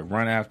against me or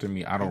run after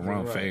me, I don't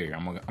run Right. fair.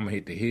 I'm gonna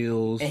hit the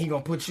hills. And he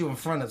gonna put you in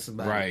front of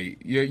somebody. Right.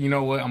 You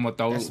know what? I'm gonna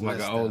throw That's like an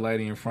messed old up.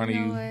 lady in front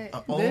You of know you.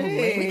 what? Old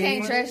lady. We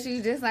can't trust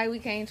you, just like we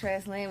can't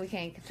trust Lynn. We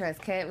can't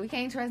trust Kat. We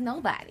can't trust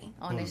nobody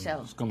on this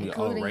show. It's gonna be an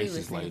old including you, it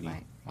racist seems lady.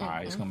 like. All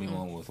right, it's gonna be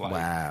one with like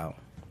Wow.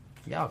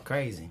 Y'all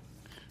crazy.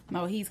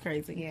 No, he's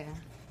crazy. Yeah.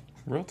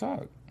 real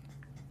talk.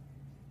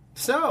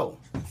 So,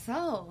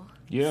 So,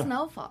 Yeah.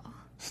 Snowfall.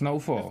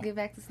 Snowfall. Let's get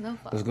back to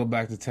Snowfall. Let's go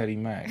back to Teddy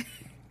Mack.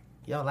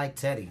 y'all like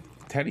Teddy.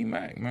 Teddy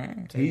Mack,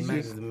 man. Teddy He's Mack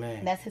just is the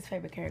man. That's his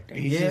favorite character.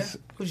 he's Yeah? just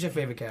Who's your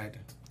favorite character?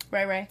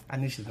 Ray Ray. I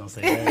knew she was gonna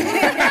say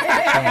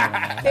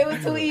that. It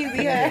was too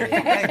easy,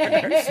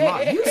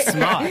 huh? You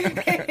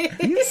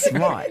smart. You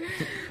smart.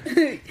 what's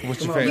Come your on,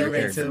 favorite Ray Ray,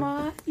 character? too.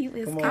 Smart. You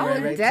is Come on, I Ray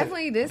would Ray,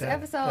 definitely too. this Yeah.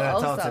 episode Yeah,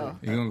 talk to also.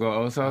 me. You gonna go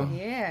Oso?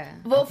 Yeah.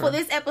 Well, for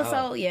this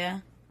episode, yeah.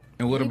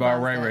 And what He about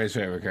bossed Ray up. Ray's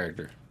favorite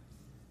character?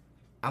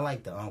 I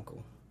like the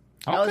uncle.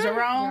 Oh, Okay. Jerome.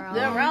 Jerome.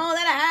 Jerome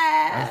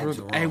that I had.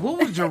 Jerome. Hey, what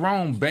was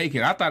Jerome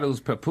baking? I thought it was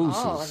papooses.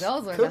 Oh,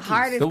 those were the Cookies.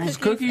 hardest Those cookies,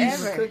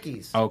 cookies? ever.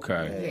 Cookies.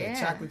 Okay. Yeah, Yeah.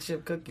 chocolate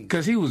chip cookies.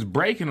 Because he was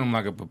breaking them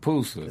like a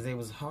papoose. Because they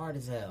was hard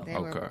as hell. They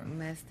Okay. were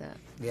messed up.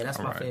 Yeah, that's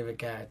my Alright. favorite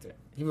character.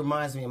 He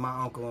reminds me of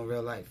my uncle in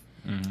real life.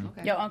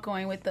 Okay. Your uncle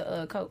ain't with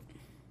the coat.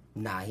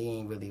 Nah, he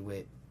ain't really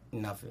with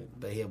nothing,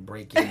 but he'll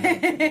break you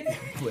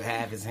with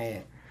half his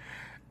hand.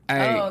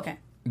 Hey, Oh, okay.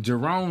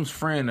 Jerome's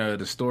friend,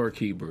 the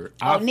storekeeper.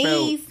 Oh,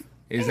 Knees.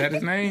 Is that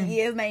his name?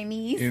 Yeah, his name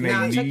Niece. His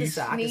Nah, name check Knees?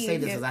 this out. I can say this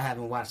Knees. because I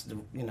haven't watched the,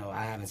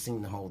 I haven't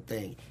seen the whole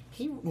thing.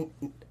 He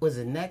was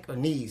it neck or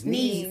knees?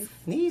 Knees.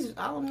 Knees.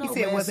 I don't know,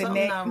 said, man. was it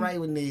Something neck? not right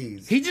with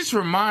knees. He just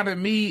reminded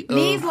me of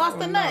Knees lost a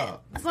don't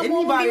nut. know.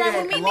 Someone will be Anybody right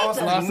that with me lost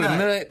neither. lost a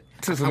nut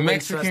to some I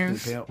wouldn't trust him,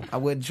 Mexicans. pimp. I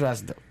wouldn't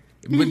trust him.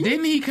 But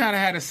didn't he kind of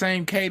have the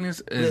same cadence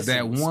as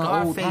that one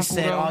old Scarface uncle?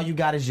 said, though? all you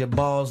got is your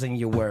balls and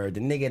your word.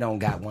 The nigga don't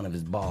got one of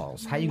his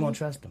balls. How you gonna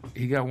trust him?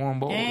 He got one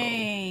ball. though.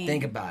 Dang.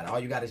 Think about it. All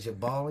you got is your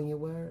ball and your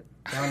word?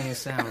 That don't even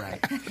sound right.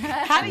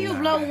 How do you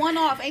blow one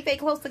off? Ain't they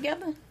close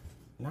together?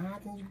 Nah, I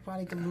think you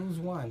probably could lose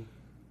one.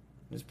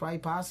 It's probably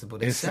possible.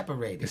 They're It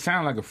separated.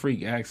 sounded like a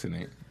freak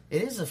accident.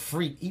 It is a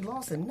freak. He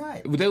lost a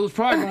nut. But they was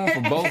probably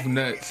going for both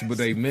nuts, but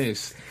they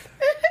missed.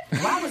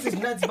 Why was his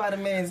nuts by the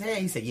man's head?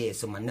 He said, yeah,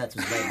 so my nuts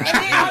was right by And his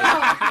then, head.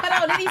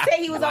 hold on. Then he said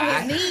he was on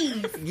his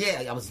knees.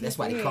 Yeah, that's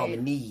why they call me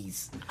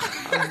knees.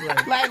 I was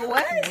like, Like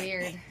what?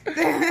 Weird.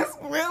 That's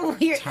real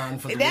weird. Turn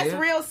for the That's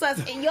rear. real sus.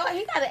 And y'all,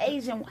 he got an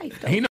Asian wife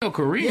though. He know yeah,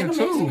 Korean the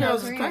Mexican too.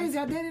 girls is crazy.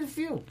 I dated a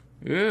few.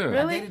 Yeah.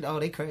 Really? I dated, oh,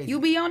 they crazy. You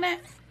be on that?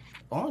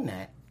 on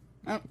that.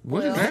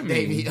 What does that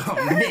They mean? be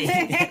on me.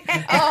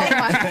 Oh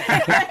my.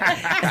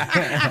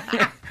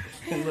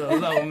 Little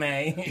low,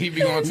 man. He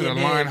be going to the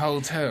Line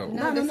Hotel.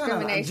 No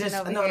discrimination Just,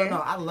 over no, here. no.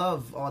 I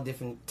love all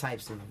different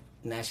types of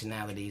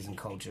nationalities and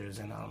cultures,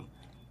 and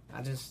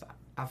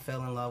I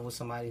fell in love with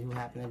somebody who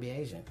happened to be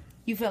Asian.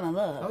 You fell in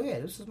love Oh yeah,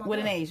 this is my with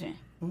an girl. Asian?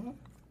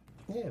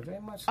 Yeah,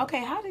 very much. So.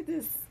 Okay, how did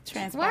this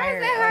transpire? Why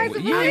is that hard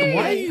to Yeah, believe?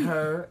 why I you- met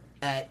her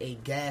at a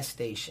gas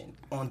station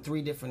on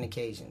 3 different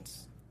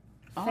occasions.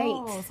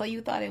 Oh, so you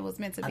thought it was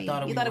meant to be? I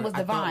thought You thought it was I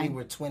thought divine. we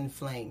were twin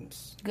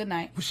flames. Good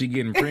night. Was she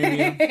getting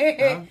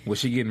premium? Was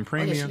she getting Oh yeah,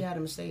 premium? she had a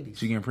Mercedes.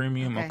 She getting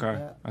premium? Okay. Okay.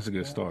 Yeah. That's a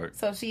good start.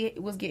 So she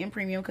was getting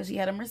premium because she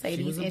had a She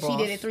Mercedes, was a and she did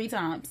boss. it 3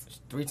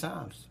 times. 3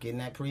 times getting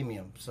that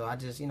premium. So I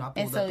just, I pulled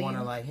And so up on you-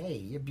 her like, hey,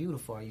 you're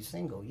beautiful. Are you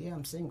single? Yeah,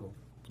 I'm single.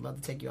 I'd love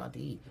to take you out to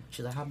eat.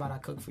 She's like, how about I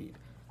cook for you?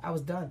 I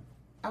was done.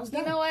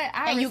 You know what?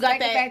 I And you respect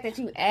got the that- fact that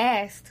you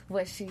asked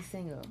was she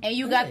single. And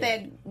you got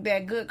Yeah.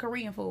 that good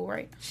Korean food,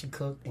 right? She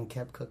cooked and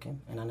kept cooking,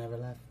 and I never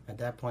left. At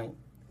that point,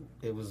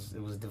 it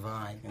was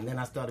divine. And then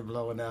I started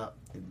blowing up.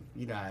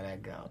 You know how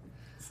that go.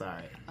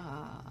 Sorry.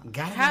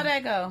 How'd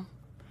that go?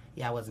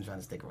 Yeah, I wasn't trying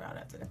to stick around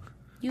after that.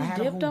 You I had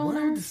a dipped whole on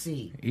world her? to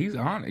see. He's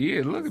on it.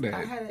 Yeah, look at that.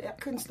 I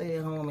couldn't stay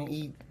at home and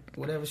eat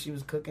whatever she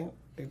was cooking.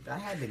 I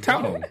had to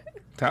Tell go. him.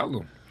 Tell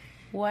him.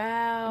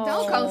 Wow.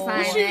 Don't co-sign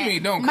What you that.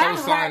 mean? Don't My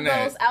co-sign heart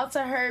that. goes out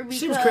to her because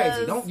She was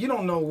crazy. You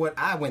don't know what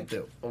I went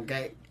through,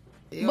 okay?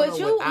 You don't But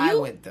know what I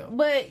went through.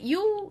 but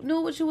you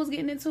knew what you was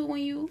getting into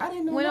when you I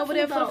didn't know went over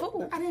there nothing for the about-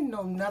 food. I didn't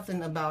know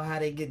nothing about how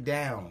they get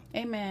down.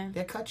 Amen.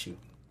 They cut you.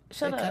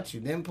 Shut they up. cut you.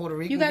 Them Puerto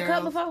Rican You got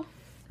cut girls- before?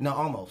 No,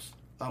 almost.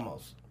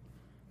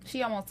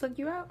 She almost took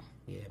you out.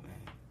 Yeah,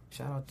 man.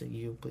 Shout out to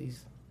you,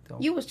 please.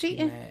 Don't You was be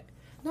cheating? mad.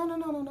 No. I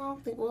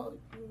don't think. Well,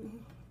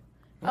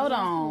 Hold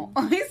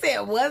on. He said,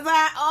 "Was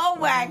I? Oh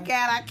my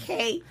God, I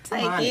can't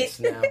take I'm honest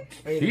it." now.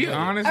 Wait a He minute.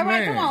 honest All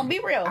right, man. come on, be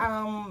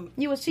real.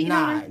 You was cheating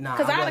nah, on her? nah,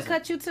 Because I I'd have wasn't.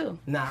 cut you too.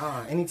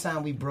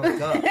 Anytime we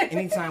broke up,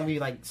 anytime we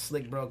like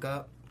slick broke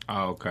up,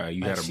 Oh, okay,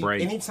 you like, had a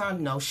break.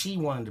 Anytime, no, she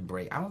wanted to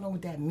break. I don't know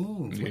what that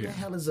means. What Yeah. the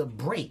hell is a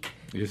break?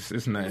 It's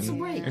nothing. It's a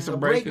break. It's a a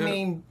break breakup.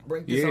 mean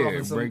break this Yeah, off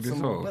and break this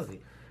some off.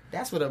 pussy.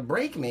 That's what a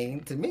break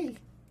mean to me.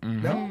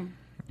 Mm-hmm. No,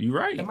 You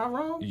right. am I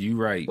wrong? You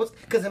right.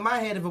 Because in my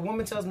head, if a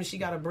woman tells me she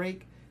got a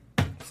break,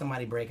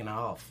 somebody breaking her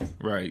off,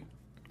 Right.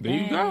 There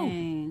you go.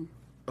 Dang.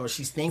 or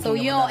she's thinking. So of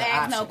you don't another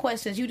ask no option.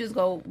 questions. You just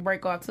go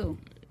break off too.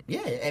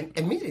 Yeah, and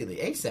immediately,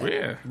 ASAP.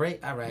 Yeah.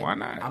 Break. All right. Why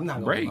not? I'm not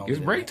gonna break. be lonely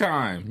It's break tonight.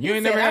 time. You He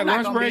ain't said, never "I'm had not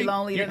lunch gonna be break.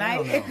 lonely You tonight."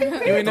 ain't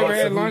never Thoughts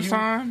had of who you-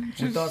 lunchtime.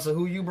 Your thoughts of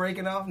who you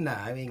breaking off? Nah,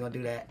 I ain't gonna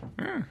do that.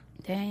 Yeah.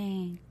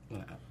 Dang, Nah.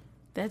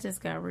 that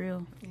just got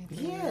real.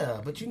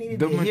 Yeah, but you needed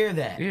The to ma- hear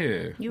that.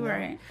 Yeah. You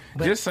right.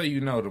 Just so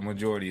you know, the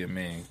majority of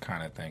men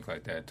kind of think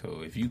like that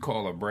too. If you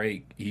call a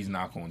break, he's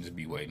not going to just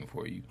be waiting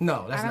for you.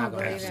 No, that's I don't not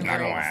gonna believe happen. It's not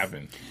going to breaks.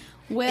 happen.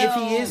 Well,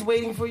 If he is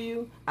waiting for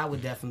you, I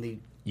would definitely.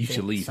 You should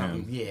think leave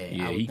something- him. Yeah, I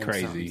Yeah, would he think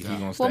crazy. something's He up.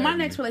 gonna well, my stab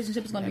next you.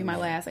 relationship is going to be my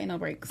last. Ain't no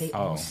breaks. They Oh,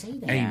 all say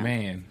that.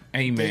 amen. They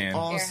Amen.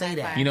 all Air say high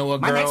that. five. You know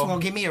what, My next one girl?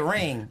 gonna give me a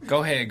ring.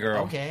 Go ahead,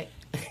 girl. Okay.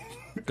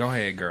 Go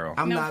ahead, girl.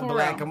 I'm No, not for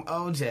black. real.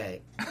 I'm OJ.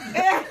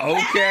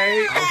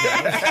 Okay.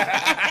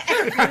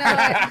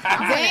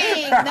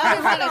 Dang,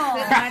 nobody's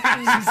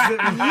gonna sit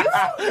my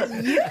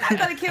teeth. You're not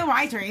going to kill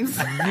my dreams.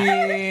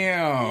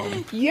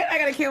 Damn. You're not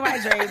going to kill my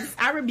dreams.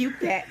 I rebuke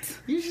that.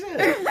 You should.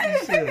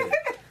 You should.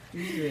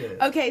 You should.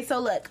 Okay, so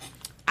look,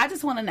 I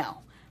just want to know.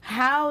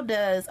 How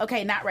does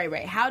not Ray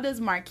Ray? How does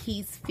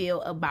Marquise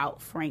feel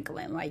about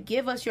Franklin? Like,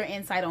 give us your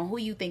insight on who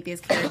you think this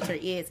character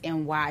is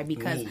and why.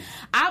 Because Me.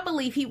 I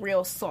believe he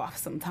real soft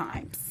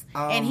sometimes,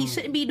 and he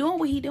shouldn't be doing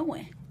what he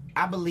doing.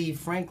 I believe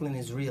Franklin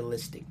is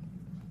realistic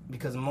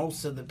because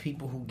most of the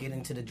people who get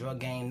into the drug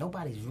game,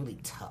 nobody's really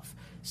tough.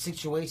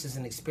 Situations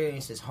and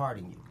experiences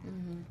harden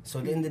you. So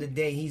at the end of the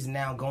day, he's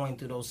now going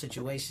through those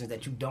situations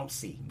that you don't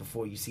see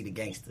before you see the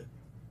gangster.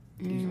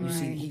 You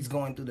see, he's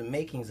going through the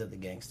makings of the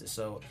gangster.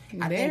 So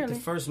I think Barely. the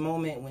first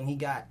moment when he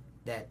got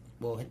that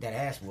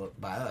ass whooped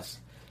by us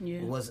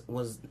Yeah.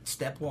 was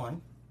step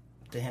one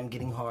to him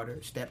getting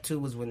harder. Step two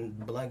was when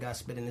blood got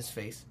spit in his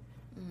face.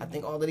 I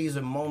think all of these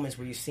are moments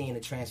where you're seeing the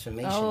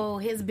transformation. Oh,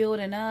 his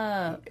building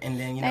up. And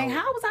then, you know, Dang,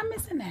 how was I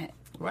missing that?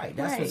 right,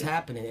 that's what's Right.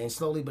 happening. And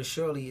slowly but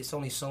surely, it's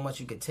only so much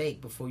you could take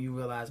before you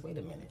realize, wait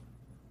a minute,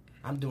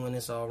 I'm doing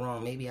this all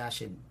wrong. Maybe I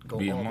should go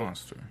Be a over-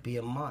 monster. Be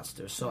a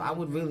monster. So I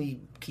would really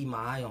keep my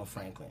eye on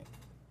Franklin.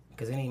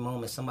 Because any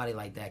moment, somebody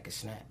like that could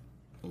snap.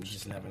 You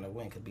just never know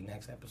when. Could be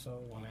next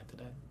episode, one after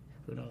that.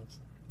 Who knows?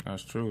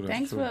 That's true. That's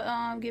Thanks true.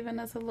 for giving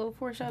us a little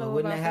foreshadow. But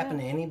wouldn't about that happen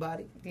to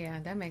anybody? Yeah,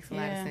 that makes a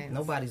lot Yeah. of sense.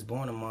 Nobody's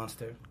born a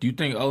monster. Do you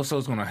think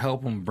Oso's going to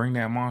help him bring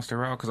that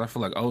monster out? Because I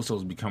feel like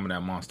Oso's becoming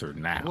that monster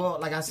now. Well,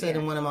 like I said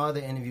in one of my other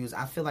interviews,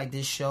 I feel like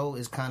this show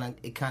is kind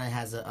of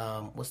has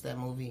a what's that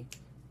movie?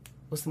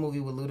 What's the movie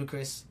with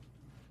Ludacris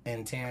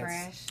and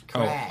Terrence?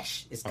 Crash.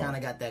 Crash. It's kind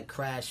of got that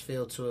Crash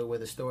feel to it, where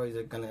the stories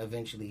are going to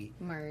eventually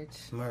Merge.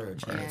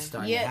 merge. And Yeah. it's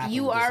starting to Yeah, happen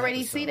you with this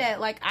already see episode.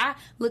 that. Like,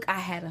 I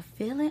had a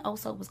feeling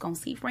Oso was gonna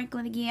see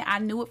Franklin again. I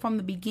knew it from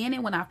the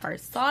beginning when I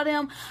first saw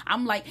them.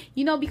 I'm like,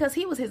 because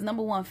he was his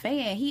number one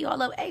fan. He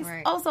all up, hey,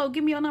 Right. Oso,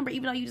 give me your number,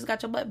 even though you just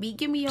got your butt beat.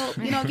 Give me your,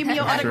 give me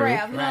your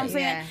autograph. You know what I'm Right.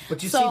 saying? Yeah.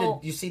 But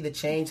you see the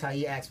change, how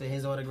he asked for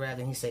his autograph,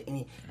 and he said,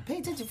 "Pay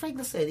attention."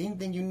 Franklin said,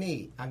 "Anything you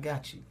need, I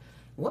got you."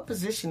 What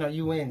position are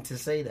you in to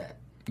say that?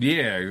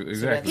 Yeah, So that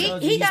exactly.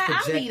 tells He you he's got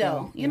outie, projecting,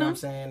 though, you know know? what I'm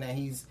saying? That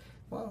he's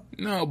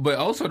No, but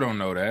Oso don't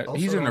know that. Oso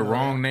He's in the don't know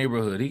wrong that.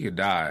 neighborhood. He could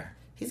die.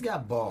 he's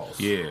got balls.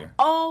 Yeah.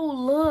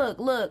 Oh,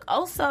 look,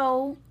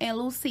 Oso and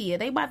Lucia,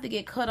 they about to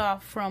get cut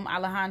off from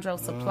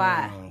Alejandro's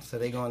supply. So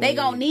they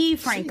gonna Need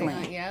She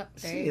Franklin. Yep,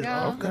 there She you is go.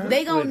 off the hook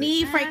They gonna with it.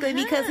 need Franklin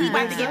because he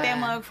about to get that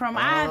mug from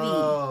Ivy.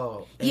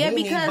 Oh, and Yeah, he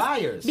need because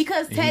buyers.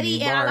 Teddy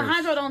need and buyers.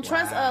 Alejandro don't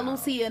trust Wow.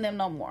 Lucia and them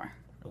no more.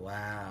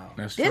 Wow,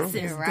 That's This true.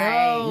 is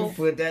Right. you dope.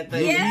 put that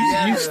thing.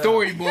 Yeah. You together.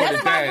 storyboarded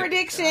That's my that.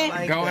 prediction.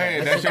 Like Go that.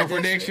 ahead. That's your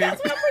prediction.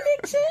 That's my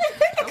prediction.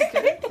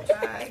 Okay,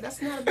 all right,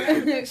 that's not a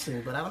bad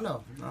prediction, but I don't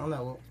know.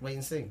 We'll wait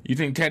and see. You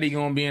think Teddy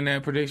gonna be in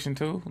that prediction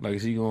too? Like,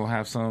 is he gonna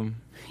have some?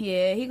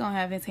 Yeah, he gonna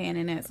have his hand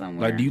in that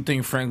somewhere. Like, do you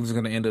think Franklin's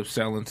gonna end up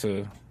selling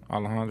to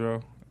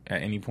Alejandro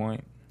at any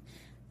point?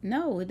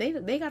 No,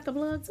 they got the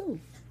plug too.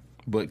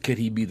 But could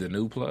he be the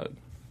new plug?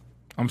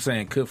 I'm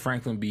saying, could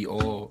Franklin be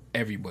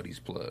everybody's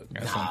plug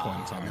at some point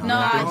in time?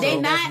 No, they know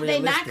if that's not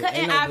realistic. cutting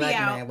Ain't no Ivy black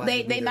man out. about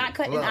They to be not the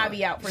cutting plug.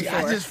 Ivy out for See, sure.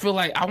 I just feel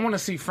like I want to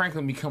see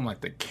Franklin become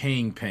like the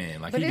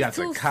kingpin. Like But he it's got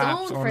the too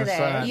cops soon on for the that.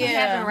 side. He Yeah.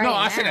 happened right No,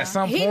 I said now. at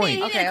some He point.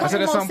 need a Okay, I couple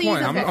said at more some point.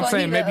 seasons I'm before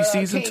saying he maybe the,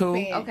 season 2.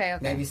 kingpin. Okay.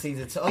 Maybe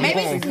season 2. Maybe-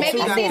 I'm going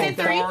maybe far season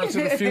 3.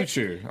 into the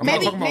future. I'm not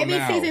Maybe talking about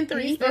now. season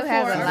 3 He still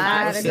has a before-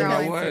 lot of You know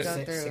growing what? to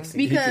go through.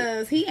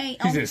 because he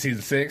ain't. He's in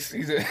season 6.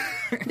 He's in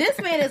This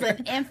man is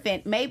an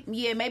infant.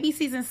 Maybe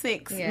season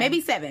 6, Yeah. maybe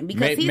 7,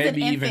 because he's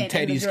maybe an infant. even in the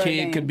Teddy's drug kid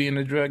game. could be in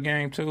the drug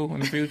game too in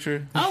the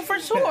future. Oh, for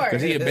sure.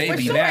 'Cause he a baby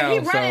for sure. now, He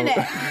running so-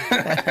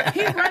 that.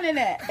 He running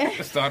that.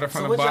 Started from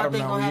So the what y'all bottom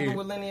think now gonna we happen here.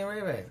 with Lenny and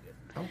Ray Ray?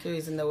 I'm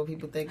curious to know what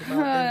people think about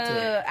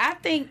them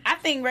I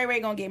think Ray Ray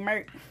gonna get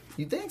murked. two.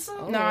 You think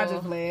so? No, I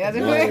just play. I just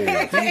Do play.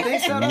 you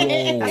think so? Though?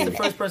 Whoa. That's the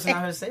first person I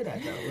heard say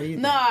that though. What do you think?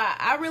 No,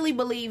 I really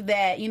believe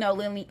that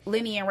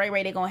Lenny and Ray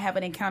Ray they're gonna have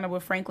an encounter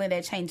with Franklin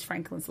that changed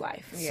Franklin's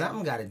life.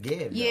 Something got to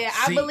give. Yeah,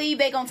 See- I believe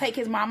they gonna take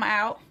his mama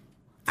out.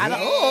 I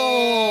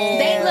don't.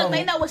 Damn.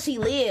 They know where she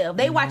live.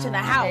 They watching the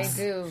house.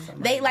 They do.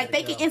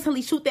 They can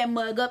instantly shoot that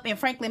mug up and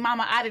Franklin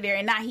mama out of there,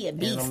 and now he a It'll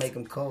beast. make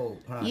them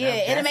cold. Huh?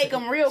 Yeah, it'll make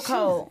him real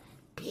cold.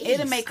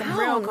 It'll make him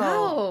real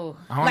cold.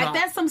 No. Like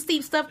that's some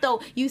steep stuff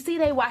though. You see,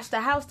 they watched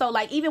the house though.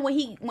 Like even when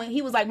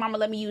he was like, "Mama,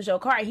 let me use your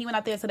car," he went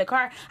out there to the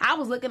car. I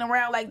was looking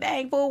around like,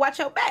 "Dang fool, watch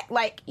your back."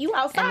 Like you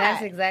outside. And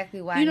that's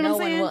exactly why You know no what I'm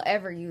one saying? will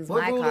ever use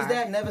What my rule car. is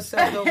that? Never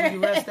sell dope when you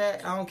rest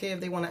that. I don't care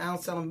if they want to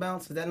ounce, sell, and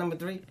bounce. Is that number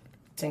 3?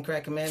 10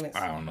 crack commandments.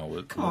 I don't know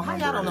what. Come on, how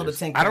y'all don't know the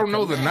 10 I don't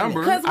know the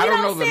number. Because we I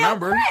don't don't know the sell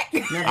number. crack.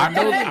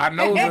 I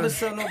know Never the.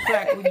 sell no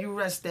crack when you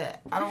rest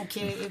that. I don't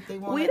care if they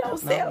want. We don't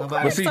sell nobody.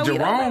 crack. But see, So we don't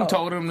Jerome know.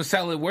 told him to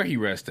sell it where he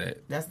rest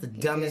at. That's the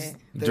dumbest.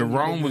 thing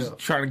Jerome you was can do.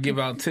 trying to give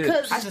out tips. I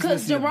just Because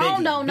listen to Jerome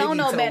Biggie. don't know Biggie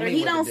no told better. me He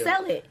what to don't do.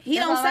 sell it. He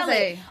That's don't all I sell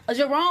it. say.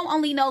 Jerome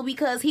only know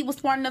because he was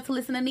smart enough to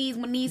listen to Nees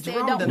when Nees said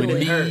Jerome don't done do With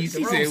really the it. hurt. knees,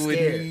 he Jerome's said with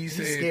scary. knees,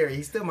 He's said- scary.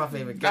 He's still my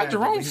favorite Now guy.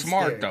 Jerome's He's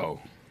smart scary. though.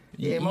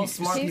 Yeah, most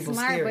smart He's people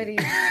smart, scary.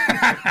 but he's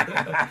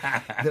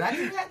Did I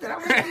do that? Did I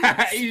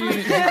really do You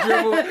just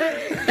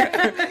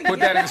dribble. Put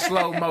that in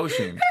slow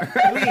motion.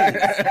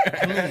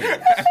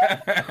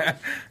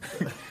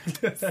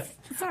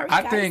 Sorry,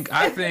 I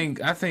guys.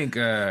 think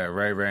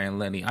Ray Ray and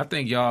Lenny, I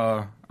think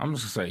y'all, I'm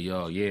just gonna say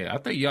y'all, yeah. I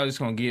think y'all just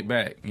gonna get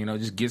back,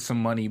 just get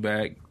some money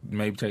back,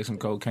 maybe take some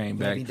cocaine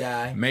back. Maybe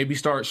die. Maybe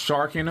start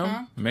sharking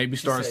them. Maybe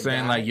start said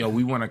saying die. like, yo,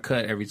 we wanna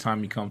cut every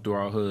time you come through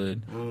our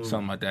hood.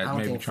 Something like that. I don't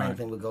Maybe think try.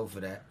 Franklin would go for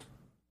that.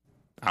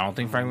 I don't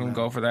think Franklin would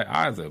go for that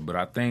either. But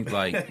I think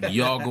like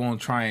y'all gonna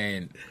try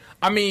and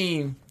I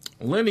mean,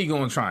 Lenny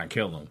gonna try and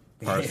kill him.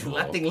 First of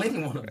I all. think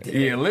Lenny want to.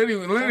 Yeah, Lenny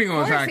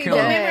gonna try and he kill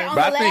him. does. Remember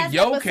But on I the think last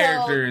your episode-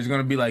 character is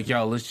gonna be like,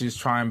 yo, let's just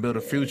try and build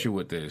a future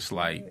with this.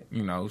 Like,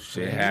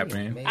 shit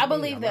happened. I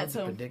believe that,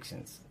 too.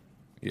 Predictions.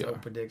 Yeah.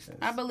 Dope predictions.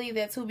 I believe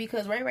that too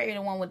because Ray Ray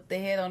the one with the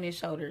head on his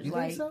shoulders. You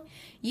like, think so?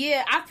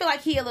 yeah, I feel like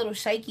he a little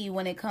shaky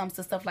when it comes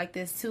to stuff like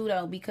this too,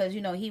 though, because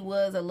he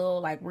was a little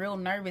like real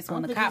nervous I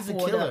when don't the think cop he's a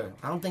pulled killer. up.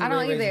 I don't think I don't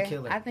Ray Ray's a either.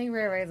 killer. I think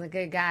Ray Ray's a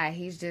good guy.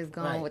 He's just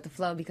going Right. with the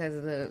flow because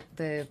of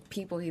the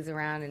people he's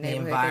around and the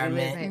neighborhood that he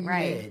lives environment, in.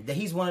 Right. Yeah, that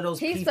he's one of those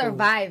He's people.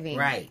 surviving.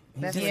 Right.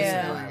 He's That's just what a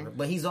he's survivor. doing.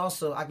 But he's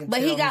also, I can But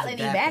tell he got he's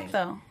Lenny adapting. back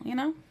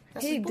though,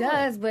 That's He his boy.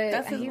 does, but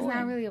That's his he's boy.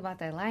 not really about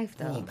that life,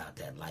 He though. ain't about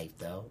that life,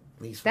 though.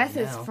 At least That's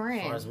right his now,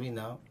 friend. As far as we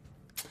know.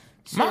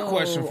 My So-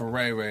 question for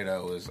Ray Ray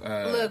though is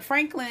Look,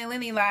 Franklin and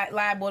Lenny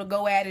liable to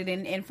go at it,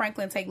 and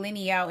Franklin take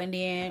Lenny out, and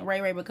then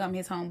Ray Ray become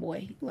his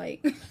homeboy.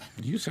 Like,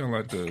 you sound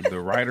like the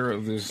writer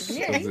of this.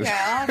 Yeah, of you this.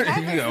 got all kinds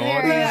of You got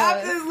all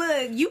scenarios. these- I'm just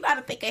look. You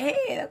gotta think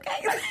ahead,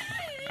 okay?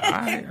 All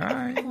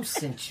right. Who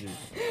sent you?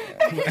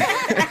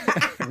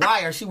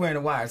 Wire. She wearing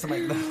a wire.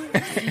 Somebody.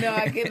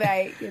 No, good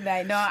night.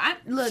 No,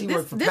 look. She This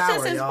worked for this Power,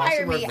 just y'all. She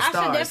inspired me. worked for I should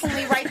Stars.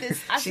 definitely write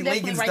this. I She should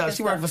definitely leaking write stuff. this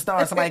She working for stuff.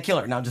 Stars. Somebody kill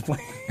her. No, I'm just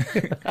playing.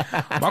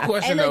 My Hey,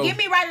 question look, though. give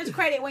me writer's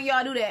credit when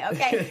y'all do that,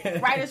 okay?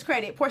 Writer's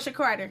credit. Portia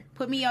Carter.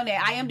 Put me on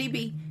that.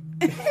 IMDb.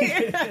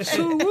 I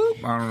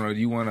don't know. Do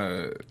you want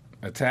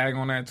a tag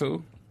on that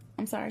too?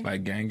 I'm sorry.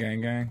 Like gang.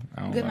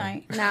 I don't Good know.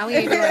 night. Nah, we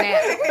ain't doing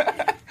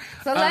that.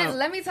 So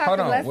let me talk. Hold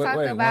on. Let's wait, talk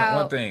wait, about.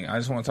 one thing. I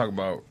just want to talk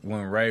about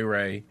when Ray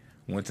Ray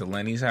went to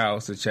Lenny's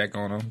house to check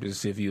on him, just to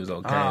see if he was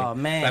okay. Oh,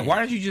 man. Like, why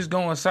didn't you just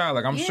go inside?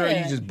 Like, I'm sure you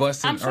Yeah. just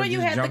busted I'm sure or you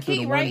just had the jumped through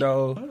key, the right?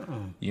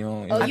 window. You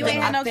know. Oh, you I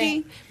ain't had no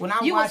think key? When I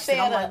You was watched it,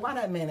 I'm fed like, up. why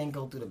that man ain't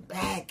go through the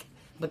back?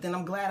 But then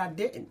I'm glad I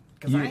didn't.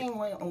 Because Yeah. I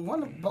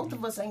ain't both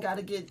of us ain't got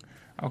to get.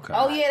 Okay.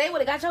 Oh, yeah, they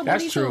would have got your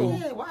That's booty, true.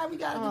 too. Yeah, why we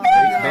got to do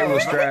They that? were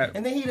strapped.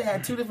 And then he'd have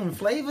had 2 different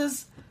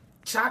flavors.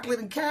 Chocolate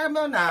and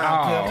caramel? Oh.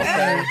 Nah,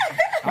 Pimp.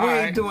 We All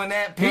right. ain't doing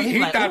that. Pimp. He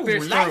He's like, thought ooh,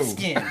 this light through.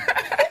 skin.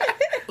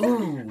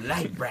 Ooh,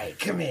 light bright.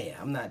 Come here.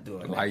 I'm not doing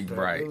that. Light Pimp.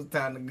 bright. It was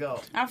time to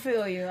go. I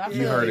feel you. I feel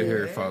You heard it you.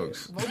 here,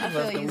 folks. Both I of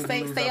us feel you. gonna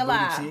Stay lose stay our booty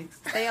alive. cheeks.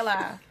 Stay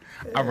alive.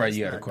 All right,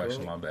 you had a not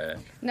question. cool. My bad.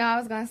 No, I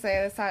was gonna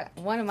say let's talk,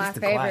 one of my It's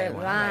the quiet favorite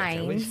one. I like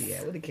her. Where lines. she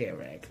at? Where the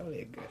camera at? Come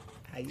here, girl.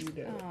 How you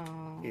doing?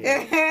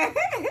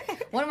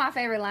 One of my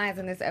favorite lines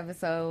in this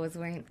episode was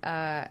when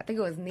I think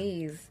it was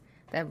Nees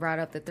that brought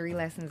up the 3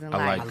 lessons in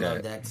life. I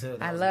love that too.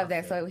 I love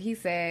that. So he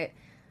said,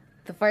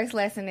 the first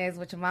lesson is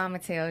what your mama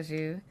tells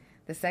you.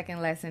 The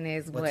second lesson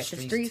is what the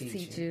streets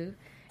teach you.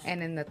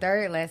 And then the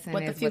third lesson is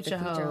what the future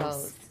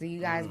holds. Do you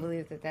guys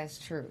believe that that's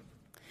true?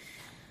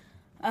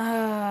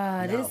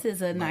 This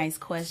is a nice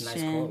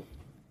question.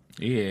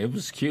 Yeah, it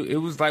was cute. It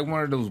was like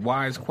one of those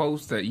wise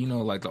quotes that, you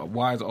know, like the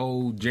wise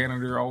old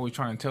janitor always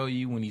trying to tell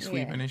you when he's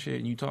sweeping and shit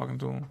and you talking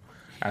to him.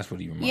 That's what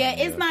he reminded me of.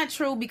 Yeah, it's not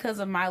true because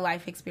of my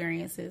life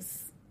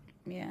experiences.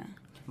 Yeah.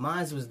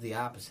 Mine was the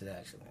opposite,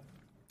 actually.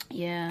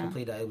 Yeah.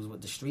 It was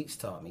what the streets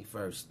taught me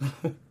first.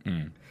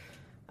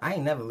 I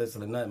ain't never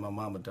listened to nothing my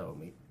mama told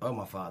me, or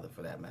my father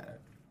for that matter.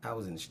 I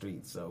was in the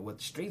streets, so what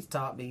the streets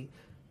taught me,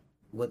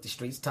 what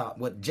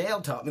jail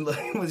taught me, what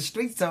the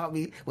streets taught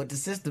me, what the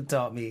system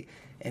taught me,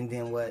 and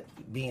then what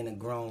being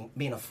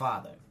a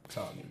father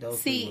taught me.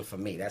 Those 3 were for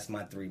me. That's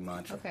my 3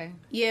 mantras. Okay.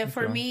 Yeah,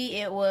 for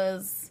me, it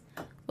was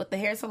what the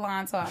hair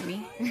salon taught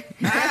me,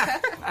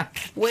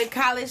 what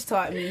college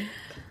taught me,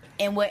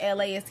 and what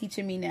LA is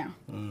teaching me now.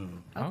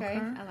 Okay.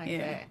 I like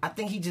that. I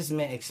think he just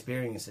meant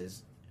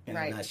experiences in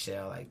a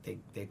nutshell. Like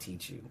they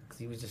teach you, because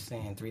he was just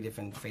saying 3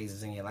 different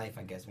phases in your life.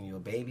 I guess when you were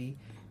a baby,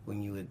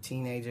 when you were a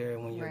teenager,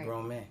 and when you're a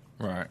grown man.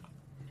 Right.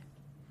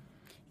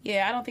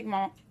 Yeah, I don't think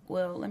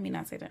well, let me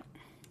not say that.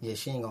 Yeah,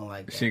 she ain't gonna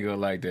like that. She gonna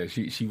like that.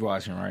 She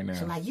watching right now.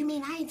 She's like, you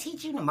mean I ain't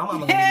teach you? No, my mama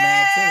gonna be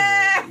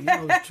mad too. You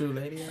know it's true,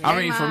 lady. I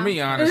mean, for me,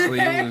 honestly,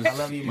 it was, I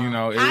love you, Mom. you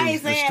know, it I was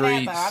ain't the saying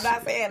streets. that, though. I'm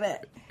not saying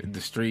that.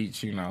 The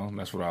streets, you know,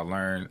 that's what I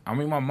learned. I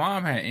mean, my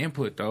mom had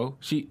input, though.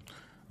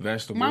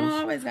 Vegetables. My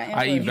mom always got input.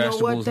 I eat You know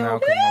vegetables what, now though?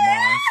 because my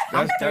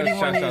mom's. I'm 31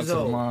 shouts out years to the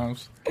old.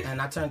 moms.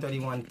 And I turned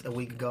 31 a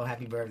week ago.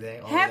 Happy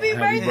birthday. Happy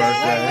birthday.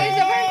 When's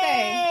your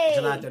birthday?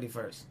 July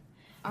 31st.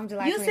 I'm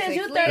July You said 26th.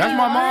 you 30. That's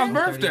my mom's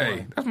 31.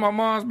 birthday. That's my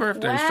mom's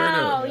birthday, straight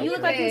Wow, up. you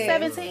look like you're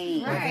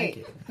 17. Well, Right. thank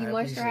you. You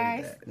I appreciate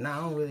moisturize? that. No, I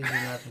don't really do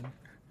nothing.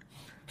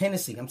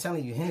 Hennessy. I'm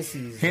telling you,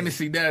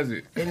 Hennessy does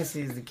it.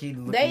 Hennessy is the key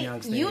to looking young.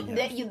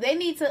 They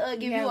need to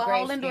give you have a great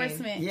whole skin.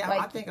 endorsement. Yeah,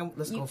 Like, I think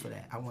let's go for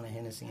that. I want a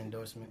Hennessy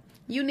endorsement.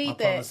 you My need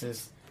that.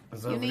 publicist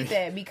is You over need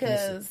there. that because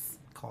Hennessy.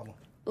 Call them.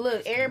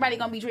 look, everybody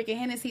gonna be drinking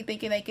Hennessy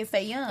thinking they can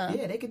stay young.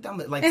 Yeah, they could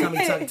like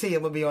Tummy Tuck Tea.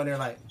 I'm gonna be on there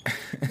like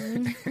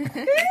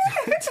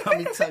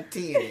Tummy Tuck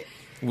Tea in it.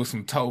 With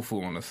some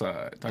tofu on the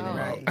side. Talking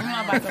Right. about I'm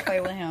not about to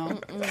play with him.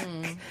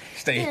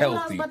 stay Yeah, what I was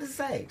healthy. about to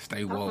say.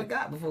 Stay I woke.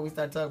 forgot before we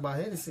start talking about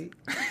Hennessy.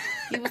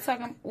 He was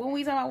talking when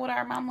we talking about what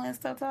our mama and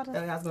stuff taught us.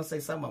 I was gonna say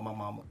something about my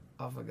mama.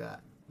 I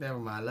forgot. Never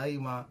mind. Love you,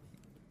 Mom.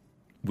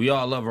 We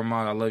all love her,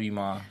 Mom. I love you,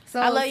 Mom. So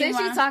I love you, since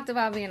you Ma. talked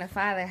about being a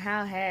father,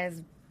 how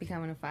has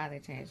becoming a father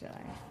changed your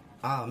life?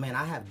 Oh man,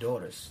 I have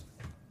daughters.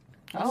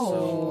 Oh, So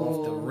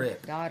off the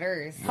rip.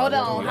 Daughters. hold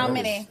on. How Daughters.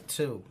 many?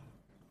 2.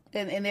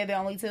 And they're the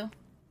only 2.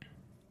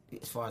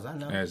 As far as I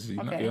know. As you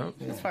know, Okay. yep.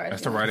 As far as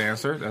That's the right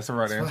answer. That's the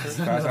right answer.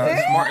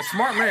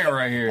 Smart man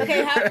right here.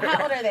 Okay,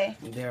 how old are they?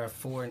 They're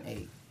 4 and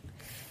 8.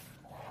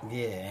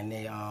 Yeah, and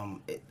they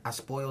I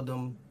spoiled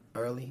them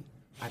early.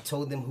 I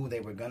told them who they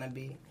were gonna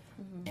be,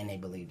 and they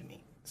believed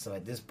me. So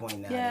at this point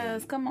now,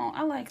 Yes, come on.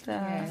 I like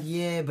that.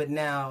 yeah, but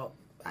now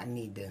I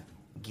need to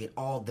get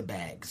all the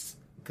bags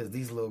because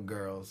these little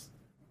girls,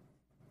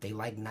 they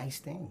like nice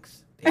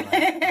things.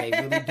 They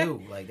really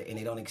do. And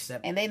they don't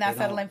accept. And they not don't-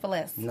 settling for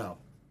less. No,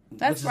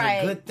 That's which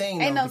right. Is a good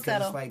thing. Ain't though, no because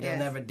settle. It's like they'll Yes.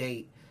 never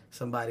date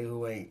somebody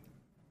who ain't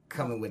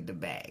coming with the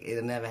bag.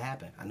 It'll never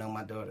happen. I know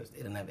my daughters.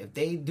 It'll never. If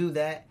they do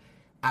that,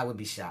 I would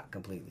be shocked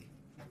completely.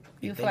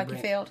 You If feel they like you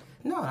bring- failed?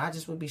 No, I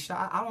just would be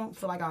shocked. I don't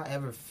feel like I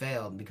ever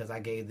failed because I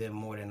gave them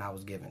more than I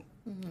was given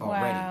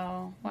already.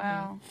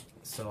 Wow.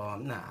 So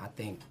I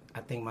think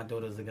my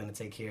daughters are gonna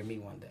take care of me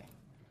one day.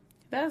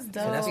 That's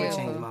dope. So that's what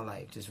changed my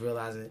life. Just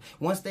realizing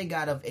once they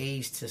got of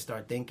age to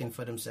start thinking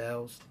for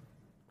themselves,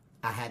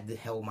 I had to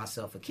hold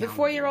myself The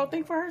accountable. 4-year-old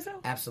think for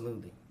herself?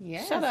 Absolutely.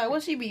 Yes. Shut up.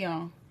 What she be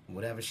on?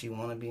 Whatever she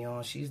want to be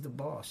on, she's the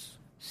boss.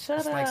 Shut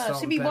It's up. like salt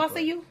She and be pepper.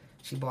 bossing you?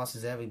 She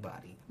bosses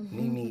everybody.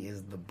 Mimi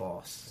is the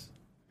boss.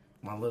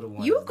 My little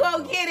one. You is the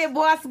go boss. get it,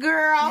 boss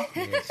girl.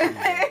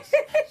 Yeah,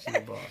 she's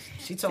the boss.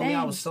 She told me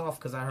I was soft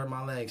because I hurt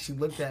my leg. She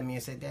looked at me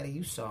and said, "Daddy,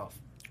 you soft."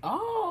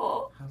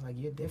 Oh. I was like,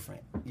 "You're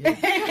different. You're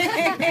like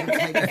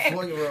a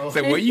 4-year-old."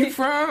 Say, where you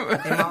from?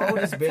 And my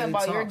oldest barely Talking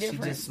about you're talks. She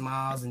different. just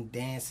smiles and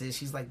dances.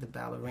 She's like the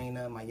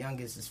ballerina. My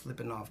youngest is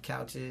flipping off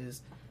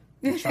couches,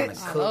 and trying to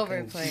cook. over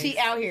and the place. She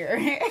out here.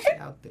 she's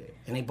out there,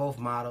 and they both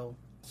model.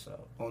 So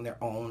on their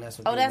own, that's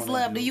what. Oh, they that's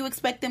wanna love. Do you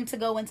expect them to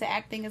go into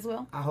acting as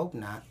well? I hope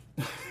not.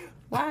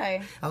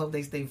 Why? I hope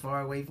they stay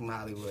far away from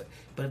Hollywood.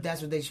 But if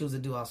that's what they choose to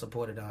do, I'll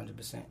support it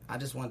 100%. I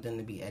just want them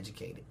to be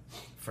educated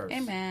first.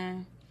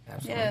 Amen.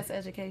 Absolutely. Yes,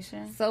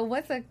 education. So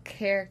what's a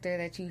character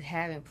that you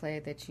haven't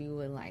played that you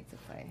would like to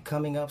play?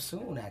 Coming up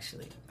soon,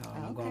 actually.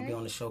 I'm going to Okay. be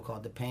on a show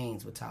called The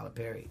Pains with Tyler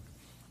Perry.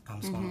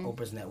 It's on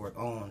Oprah's Network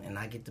OWN, and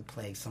I get to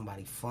play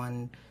somebody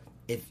fun.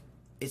 If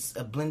it's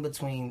a blend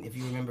between, if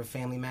you remember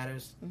Family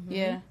Matters,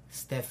 Yeah.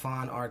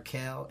 Stefan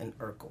Arkell and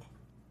Urkel.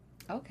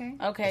 Okay,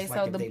 it's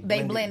so like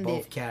they blended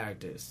both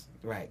characters,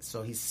 right?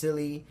 So he's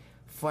silly,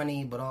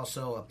 funny, but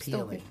also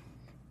appealing.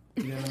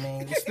 Stupid. You know what I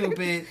mean?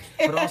 Stupid,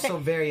 but also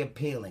very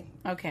appealing.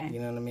 Okay. You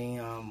know what I mean?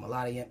 A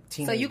lot of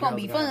teenage so you gonna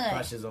girls be fun. have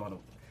crushes on him.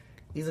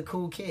 He's a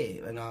cool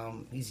kid,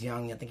 and he's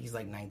young. I think he's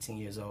like 19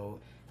 years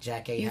old.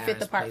 Jack A. Harris fit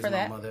the part plays for my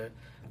that? mother.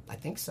 I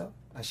think so.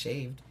 I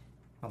shaved.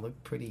 I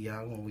looked pretty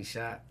young when we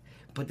shot.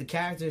 But the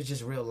character is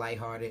just real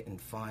lighthearted and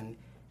fun,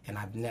 and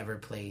I've never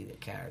played a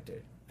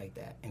character like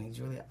that.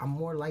 And I'm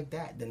more like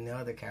that than the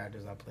other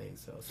characters I played,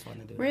 so it's fun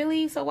to do.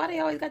 Really? So why they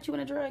always got you in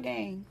a drug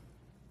gang?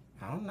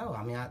 I don't know.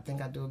 I mean, I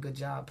think I do a good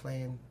job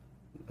playing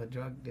a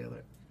drug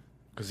dealer.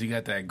 Cause he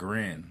got that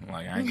grin,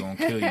 like I ain't gonna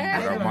kill you, but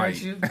I might.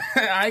 Hurt you.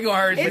 I ain't gonna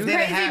hurt you. It's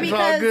crazy It's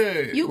because all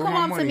good. you Where come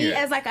my on to money me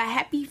at? as like a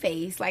happy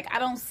face. Like I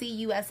don't see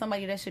you as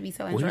somebody that should be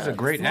selling drugs. He's a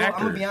great Well, actor.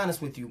 I'm gonna be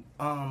honest with you.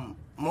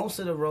 Most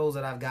of the roles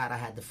that I've got, I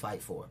had to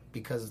fight for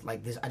because,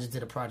 like this, I just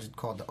did a project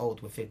called The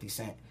Oath with 50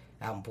 Cent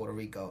out in Puerto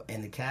Rico,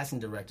 and the casting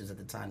directors at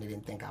the time, they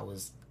didn't think I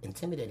was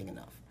intimidating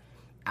enough.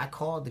 I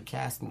called the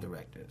casting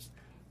directors,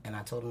 and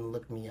I told them to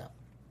look me up.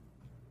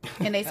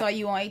 And they saw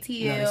you on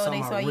ATL. No, they saw and they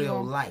my saw you real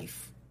on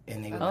life,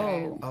 and they were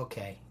like,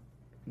 okay,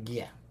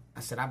 yeah.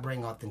 I said, I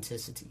bring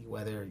authenticity,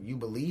 whether you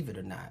believe it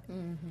or not.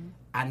 Mm-hmm.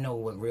 I know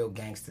what real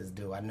gangsters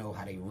do. I know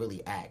how they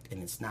really act,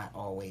 and it's not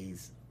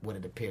always what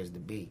it appears to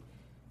be.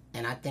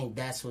 And I think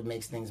that's what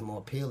makes things more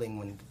appealing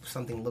when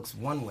something looks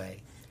one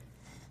way,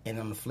 and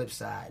on the flip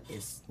side,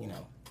 it's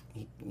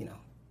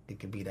it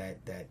could be that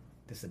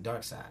it's a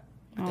dark side.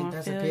 I think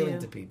that's appealing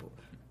to people.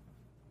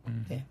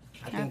 Mm-hmm. Yeah,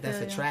 I think that's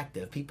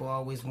attractive. People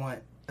always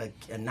want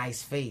a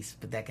nice face,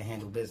 but that can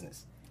handle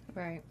business.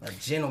 Right. A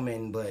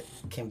gentleman, but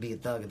can be a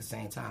thug at the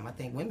same time. I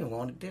think women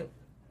want to do.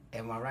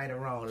 Am I right or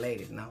wrong,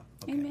 ladies? No?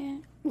 Okay.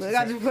 Amen. Look,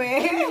 I just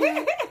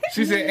playing.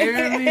 She said,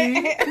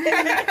 Emily.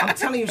 I'm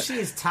telling you, she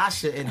is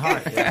Tasha in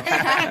heart.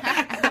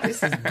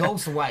 This is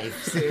Ghost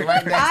Wife sitting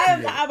right next to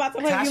me. I'm about to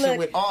let Tasha you look.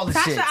 with all the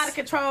Tasha shits. out of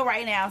control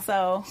right now,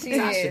 so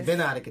Tasha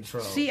been out of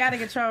control. She out of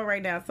control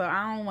right now, so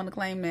I don't want to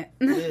claim that.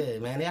 Yeah,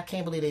 man. I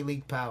can't believe they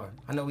leaked power.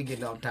 I know we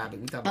getting off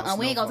topic. We talking about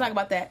we ain't gonna talk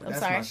about that. I'm That's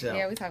sorry. my show.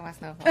 Yeah, we talking about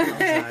Snowfall. I'm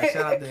sorry.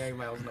 Shout out to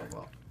everybody with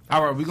Snowfall.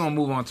 All right, we're gonna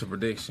move on to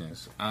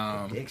predictions.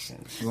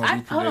 Predictions. You wanna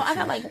do Hold on, I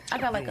predictions?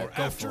 got like a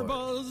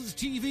AfterBuzz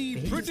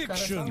TV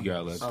prediction. You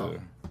gotta let the.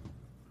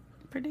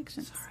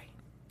 prediction.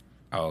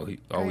 Sorry.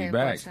 We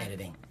back.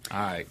 Editing. All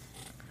right.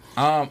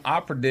 I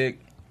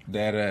predict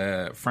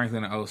that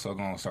Franklin and Oso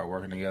gonna start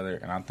working together,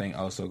 and I think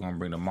Oso gonna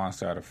bring the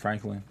monster out of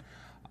Franklin.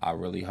 I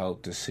really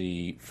hope to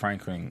see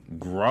Franklin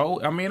grow.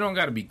 I mean, it don't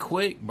got to be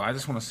quick, but I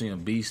just want to see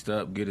him beast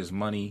up, get his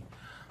money.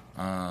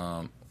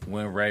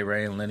 When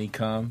Ray and Lenny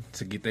come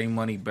to get their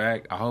money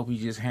back, I hope he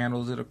just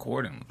handles it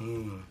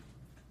accordingly.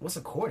 What's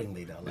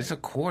accordingly, though? It's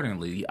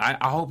accordingly.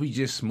 I hope he's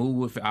just smooth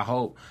with it. I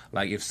hope,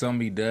 like, if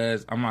somebody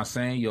does, I'm not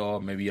saying y'all,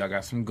 maybe y'all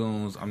got some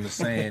goons. I'm just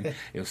saying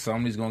if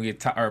somebody's going to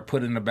get or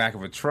put in the back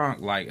of a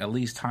trunk, like, at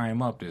least tie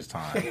him up this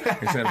time.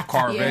 Instead of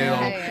Carvel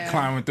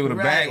climbing through the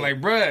back.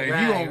 Like, bruh,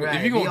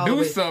 if you're going to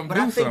do something, but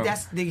do I think something.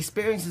 that's the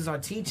experiences are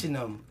teaching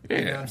them. Yeah.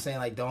 You know what I'm saying?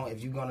 Like,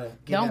 if you're going to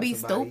Don't be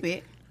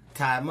stupid.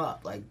 tie him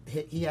up. Like,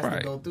 he has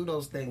to go through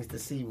those things to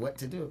see what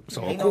to do.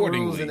 So Ain't accordingly,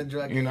 no rules in the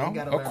drug game.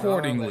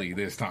 accordingly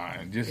this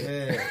time. Just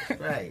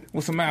right.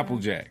 with some Apple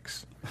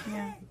Jacks.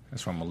 Yeah.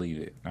 That's where I'm going to leave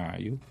it. All right,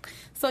 you?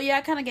 So, yeah,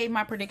 I kind of gave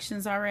my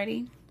predictions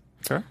already.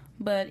 Sure.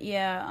 But,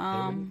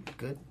 yeah.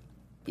 Good.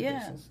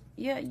 Yeah.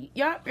 Yeah.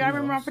 Y'all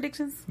remember my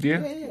predictions?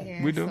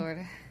 Yeah, we do.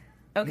 Sorta.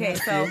 Okay,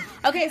 so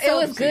It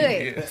was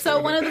good. Yeah.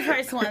 So one of the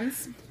first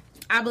ones,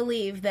 I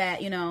believe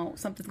that,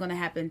 something's going to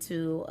happen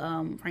to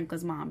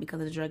Franklin's mom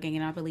because of the drug gang,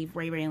 and I believe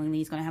Ray and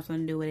Lenny's going to have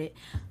something to do with it.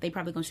 They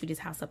probably going to shoot his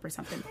house up or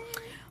something.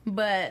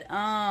 But,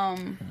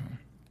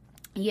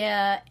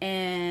 yeah,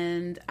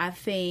 and I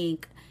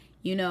think,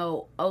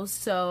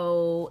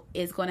 Oso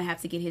is going to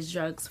have to get his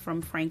drugs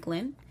from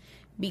Franklin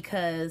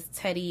because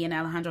Teddy and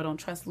Alejandro don't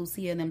trust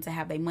Lucia and them to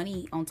have their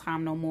money on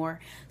time no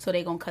more. So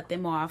they going to cut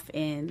them off,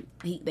 and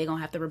they going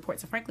to have to report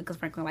to Franklin because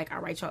Franklin like,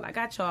 all right, y'all, I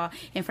got y'all.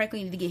 And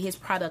Franklin need to get his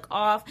product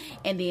off.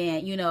 And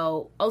then,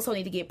 also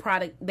need to get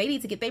product. They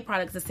need to get their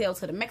products to sell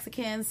to the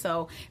Mexicans.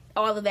 So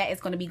all of that is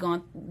going to be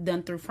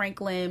done through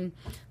Franklin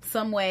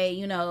some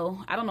way.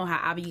 I don't know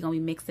how Avi going to be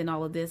mixed in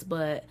all of this,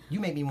 but you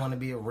make me want to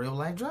be a real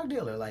life drug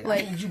dealer. Like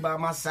I need you by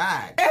my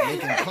side,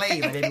 making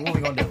plays. Like, baby, what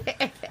we gonna do?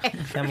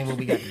 Tell me what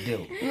we got to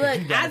do.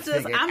 Look, I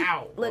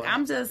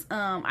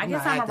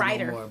guess I'm a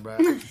writer. No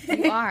more,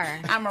 You are.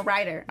 I'm a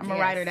writer. I'm a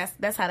writer.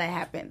 That's how that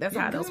happened. That's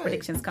how those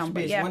predictions come.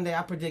 But yeah, one day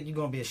I predict you're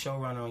gonna be a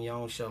showrunner on your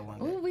own show one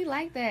day. Ooh, we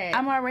like that.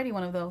 I'm already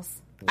one of those.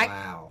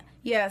 Wow.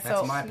 So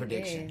that's my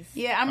prediction.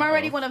 Yeah, I'm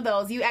already one of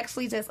those. You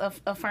actually just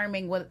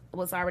affirming what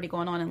was already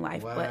going on in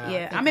life. Wow. But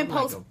yeah, I'm in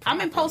post. I'm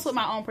in post with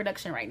my own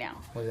production right now.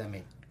 What does that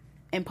mean?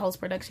 In post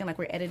production, like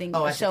we're editing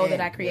a show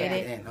that I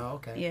created. Yeah, oh,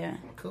 okay. Yeah.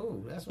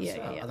 Cool. That's what's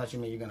up. I thought you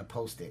meant you're gonna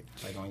post it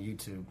like on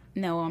YouTube.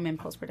 No, I'm in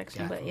post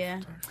production. But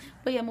yeah.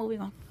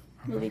 Moving on.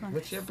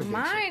 What's your prediction?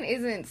 Mine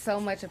isn't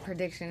so much a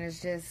prediction.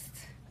 It's just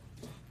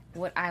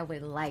what I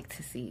would like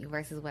to see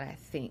versus what I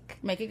think.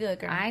 Make it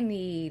good, girl. I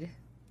need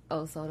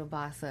also to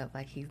boss up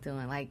like he's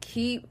doing. Like,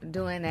 keep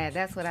doing that.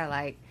 That's what I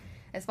like.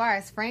 As far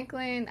as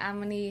Franklin, I'm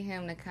going to need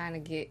him to kind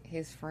of get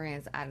his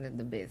friends out of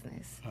the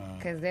business.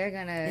 Because they're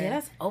going to... Yeah,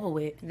 that's over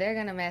with. They're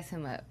going to mess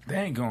him up. They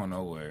ain't going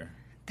nowhere.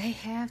 They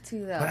have to,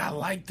 though. But I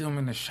like them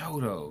in the show,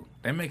 though.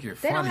 They make it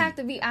funny. They don't have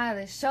to be out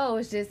of the show.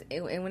 It's just,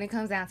 when it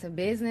comes down to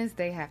business,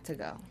 they have to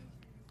go.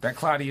 That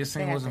Claudia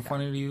scene wasn't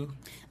funny to you?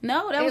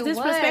 No, that was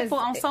disrespectful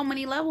on so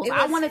many levels.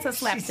 I wanted to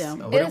slap them.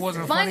 But it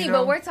wasn't funny,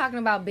 but we're talking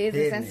about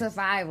business and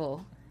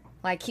survival.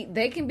 Like,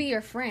 they can be your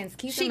friends.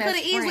 Keep them as friends.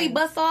 She could have easily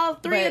bust all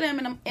three of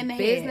them in the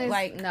business, head.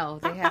 Like, no,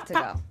 they have to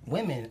go.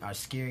 Women are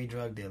scary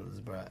drug dealers,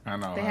 bro. I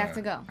know. They have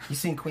to go. You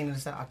seen Queen of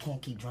the South? I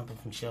can't keep jumping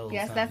from shows.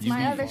 Yes, that's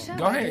my other show.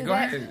 Go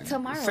ahead.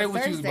 Tomorrow, say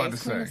what Thursday, you was about to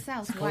say. Queen of the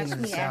South. Queen Watch of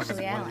the me, South is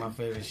Ashley one Allen. of my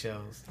favorite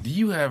shows. Do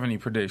you have any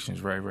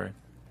predictions, Ray Ray?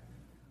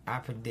 I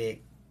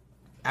predict.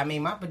 I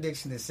mean, my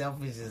prediction is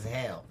selfish as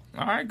hell.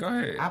 All right, go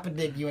ahead. I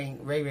predict Ray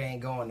Ray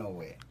ain't going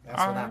nowhere. That's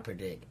what I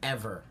predict.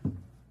 Ever.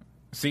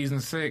 Season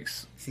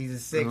 6. Season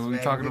 6, That's what man. we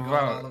talking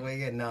about. All the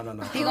way in. No.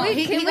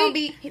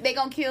 They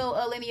gonna kill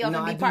Lenny off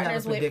and be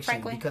partners with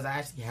Franklin? Because I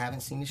actually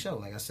haven't seen the show,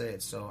 like I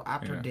said. So I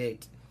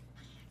predict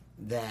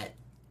that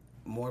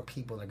more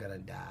people are gonna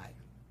die.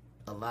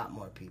 A lot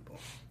more people.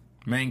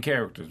 Main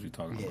characters we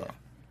talking about.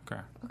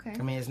 Okay.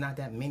 I mean, it's not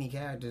that many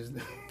characters.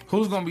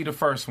 Who's gonna be the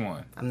first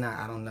one? I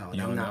don't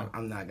know.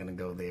 I'm not gonna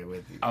go there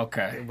with you.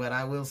 Okay. But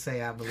I will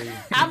say I believe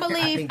Aunt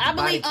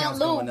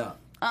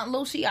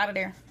Lou, she out of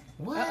there.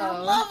 What? I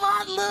love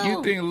Aunt Lou.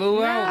 You think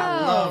Lou out?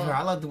 I love her.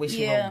 I love the way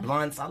she rolled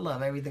blunts. I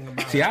love everything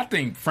about her. See, I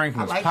think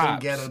Franklin's pops.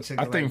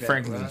 I think like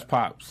Franklin's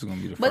pops is gonna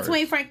be the first.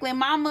 Between Franklin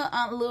Mama,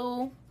 Aunt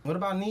Lou. What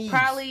about Nees?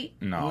 Probably.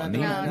 No,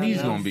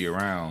 Nees gonna be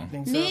around.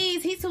 So?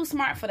 Nees, he's too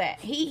smart for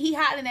that. He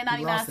hiding in that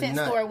 99-cent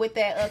store with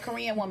that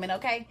Korean woman,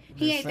 okay?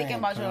 He ain't thinking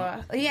about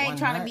y'all. He ain't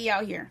trying to be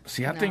out here.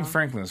 See, I think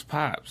Franklin's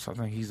pops. I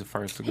think he's the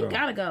first to go. He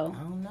gotta go.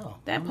 I don't know.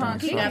 That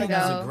punk, he gotta go.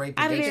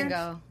 Out of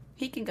here.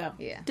 He can go.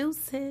 Yeah.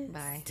 Deuces.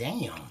 Bye.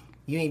 Damn.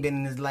 You ain't been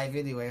in his life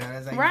anyway.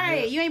 Huh?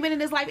 Right. You ain't been in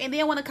his life. And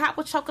then when the cop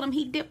was choking him,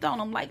 he dipped on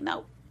him. Like,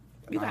 no.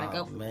 You gotta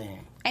go. Man.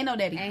 Ain't no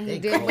daddy. And he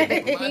did with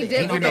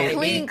the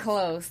clean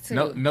clothes,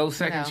 too. No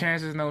second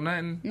chances, no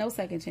nothing? No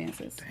second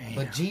chances. Damn.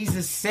 But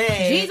Jesus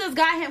said... Jesus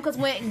got him because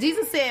when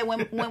Jesus said,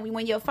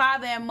 when your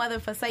father and mother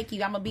forsake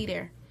you, I'm going to be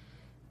there.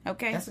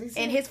 Okay? That's what he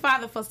said. And his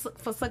father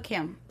forsook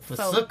him.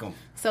 Forsook him.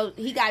 So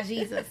he got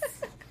Jesus.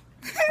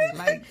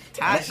 Like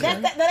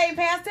that ain't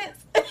past tense?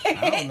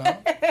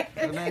 I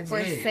don't know.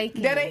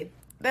 Forsaken.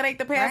 That ain't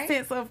the past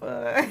tense of...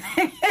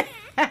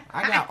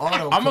 I got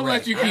auto. I'm gonna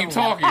let you keep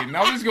talking.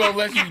 I'm just gonna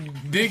let you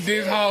dig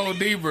this hole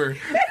deeper.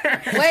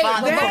 Wait,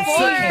 but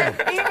before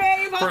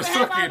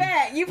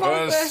you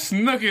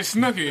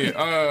Snooky.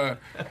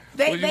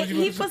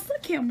 He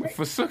forsook him. Right?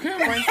 Forsook him.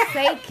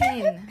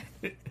 Forsaken.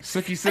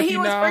 Sucky He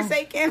was now.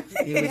 forsaken.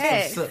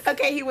 Yes.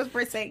 Okay, he was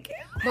forsaken.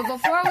 But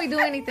before we do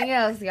anything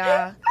else,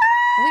 y'all,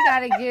 we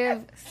gotta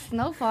give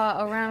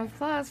Snowfall a round of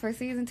applause for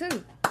season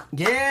 2.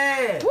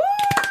 Yeah. Woo!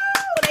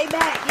 They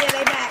back. Yeah,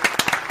 they back.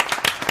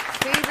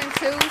 Season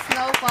 2,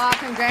 Snowfall.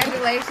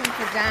 Congratulations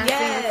to John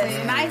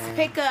Singleton. Nice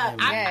pickup.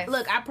 Yes.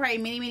 I pray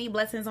many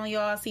blessings on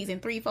y'all. Season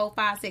 3, 4,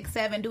 5, 6,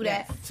 7. Do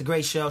that. It's a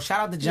great show.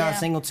 Shout out to John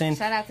Singleton.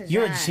 Shout out to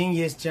You're John. a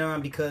genius,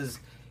 John, because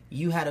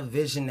you had a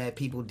vision that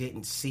people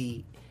didn't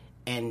see.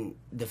 And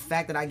the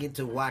fact that I get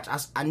to watch,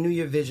 I knew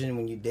your vision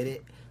when you did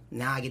it.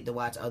 Now I get to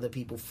watch other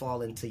people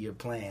fall into your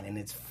plan. And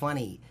it's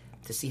funny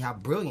to see how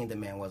brilliant the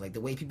man was. Like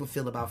the way people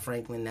feel about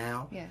Franklin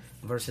now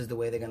versus the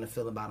way they're going to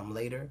feel about him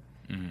later.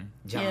 Mm-hmm.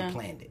 John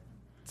planned it.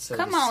 So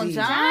come on,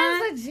 John.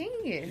 John's a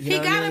genius. He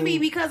gotta be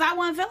because I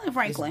wasn't feeling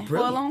Franklin for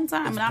a long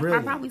time. And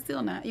I'm probably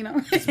still not, you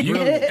know. You're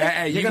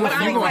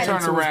gonna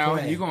turn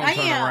around. You're gonna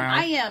turn around.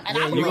 I am. And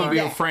I believe you're gonna be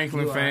a that.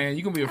 Franklin fan.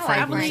 You're gonna be a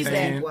Franklin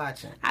fan.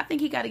 I think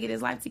he got to get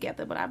his life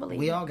together, but I believe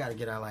we all got to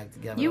get our life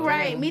together. You're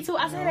right. Me too.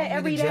 I say that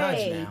every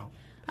day.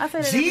 I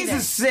say that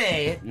Jesus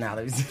said. Now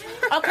let me see.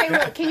 Okay,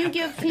 look. Can you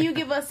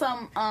give us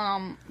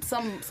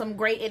some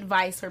great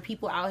advice for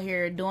people out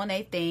here doing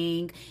their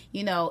thing?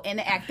 You know, in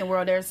the acting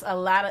world, there's a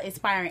lot of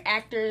inspiring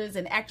actors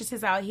and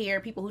actresses out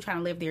here. People who trying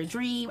to live their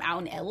dream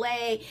out in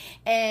LA,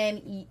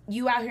 and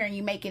you out here and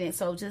you making it.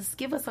 So just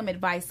give us some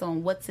advice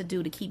on what to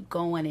do to keep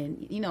going,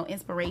 and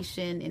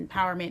inspiration,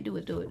 empowerment. Do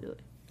it.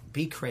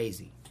 Be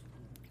crazy.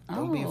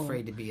 Don't be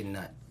afraid to be a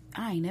nut.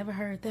 I ain't never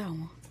heard that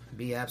one.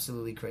 Be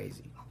absolutely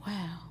crazy.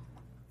 Wow.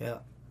 Yeah,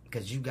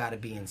 because you got to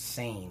be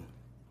insane,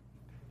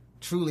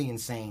 truly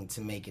insane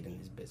to make it in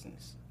this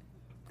business.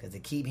 Because to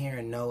keep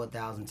hearing no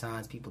 1,000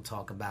 times, people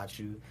talk about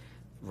you,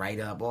 write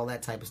up, all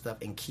that type of stuff,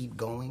 and keep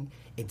going,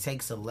 it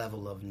takes a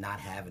level of not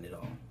having it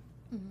all.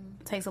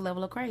 Mm-hmm. Takes a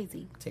level of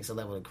crazy.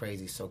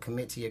 So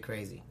commit to your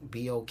crazy.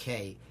 Be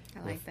okay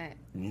with that.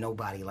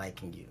 Nobody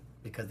liking you.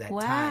 Because that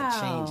tide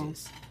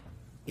changes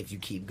if you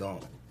keep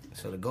going.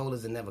 So the goal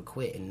is to never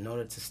quit. And in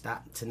order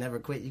to never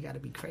quit, you got to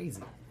be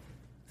crazy.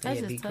 That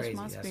just touched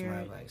my spirit. That's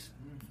my advice.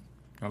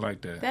 I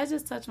like that. That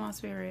just touched my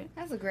spirit.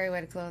 That's a great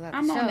way to close out the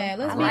show. I'm on that.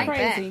 Let's be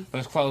crazy.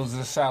 Let's close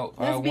this out.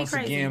 Once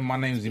again, my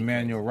name is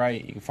Emmanuel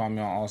Wright. You can find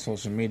me on all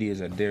social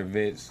medias at Dear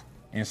Vitz.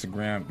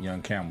 Instagram,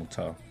 Young Camel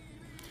Toe.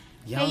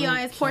 Hey y'all,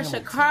 it's Portia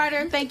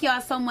Carter. Thank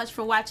y'all so much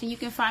for watching. You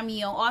can find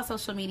me on all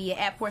social media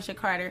at Portia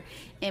Carter.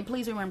 And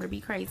please remember, be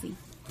crazy.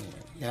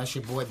 That's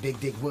your boy Big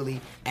Dick Willie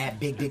at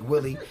Big Dick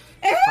Willie.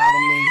 Follow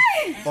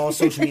me all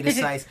social media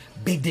sites.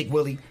 Big Dick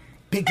Willie.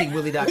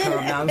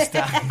 BigDickWillie.com. Now I'm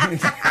stopping.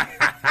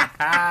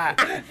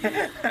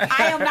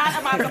 I am not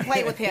about to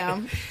play with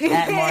him.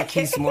 At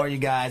Marquise Moore, you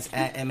guys.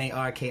 At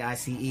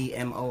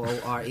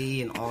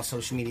MarkiceMoore and all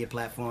social media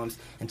platforms.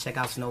 And check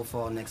out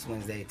Snowfall next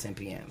Wednesday at 10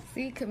 p.m.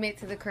 See, commit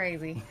to the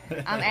crazy.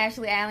 I'm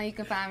Ashley Allen. You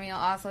can find me on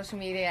all social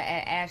media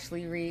at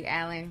Ashley Reed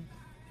Allen.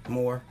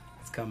 More.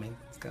 It's coming.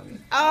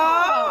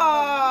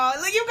 Oh,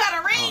 look, you got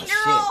a ring, girl.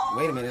 Shit.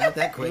 Wait a minute, not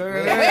that quick. Look,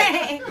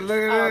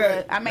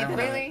 I made the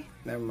really.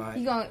 Never mind.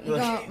 You gonna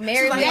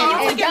marry me?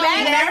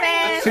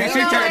 She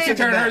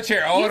turned her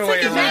chair all the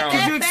way around.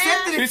 You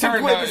accepted it too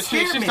quick.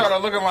 She started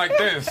looking like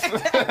this.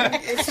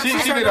 she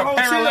did a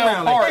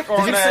parallel park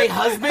on that. Did you say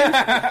husband?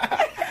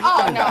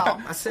 Oh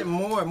no. I said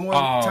more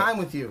time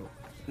with you.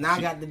 Now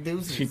I got the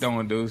deuces. She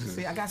throwing deuces.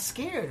 See, I got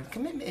scared of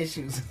commitment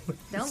issues.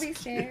 Don't be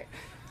scared.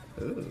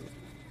 Ooh.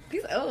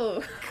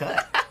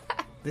 Cut.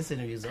 This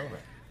interview's over.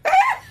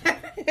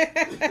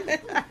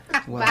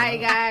 Bye,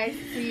 guys.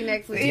 See you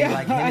next week.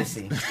 Like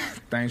Hennessy.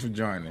 Thanks for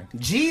joining.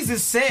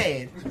 Jesus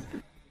said.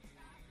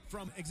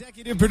 From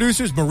executive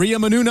producers Maria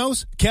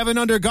Menounos, Kevin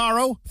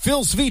Undergaro,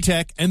 Phil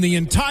Svitek, and the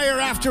entire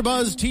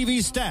AfterBuzz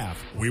TV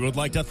staff, we would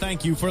like to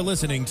thank you for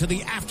listening to the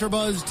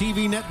AfterBuzz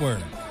TV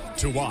network.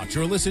 To watch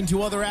or listen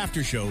to other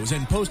after shows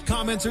and post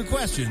comments or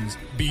questions,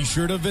 be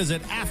sure to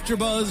visit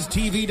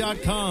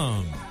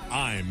AfterBuzzTV.com.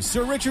 I'm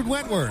Sir Richard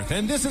Wentworth,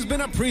 and this has been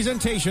a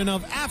presentation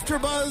of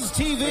AfterBuzz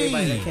TV.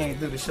 Everybody that came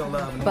through the show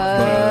love.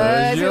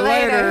 Buzz you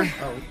later.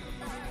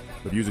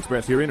 The views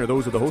expressed herein are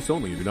those of the hosts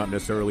only and do not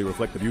necessarily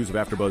reflect the views of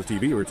AfterBuzz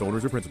TV or its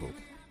owners or principals.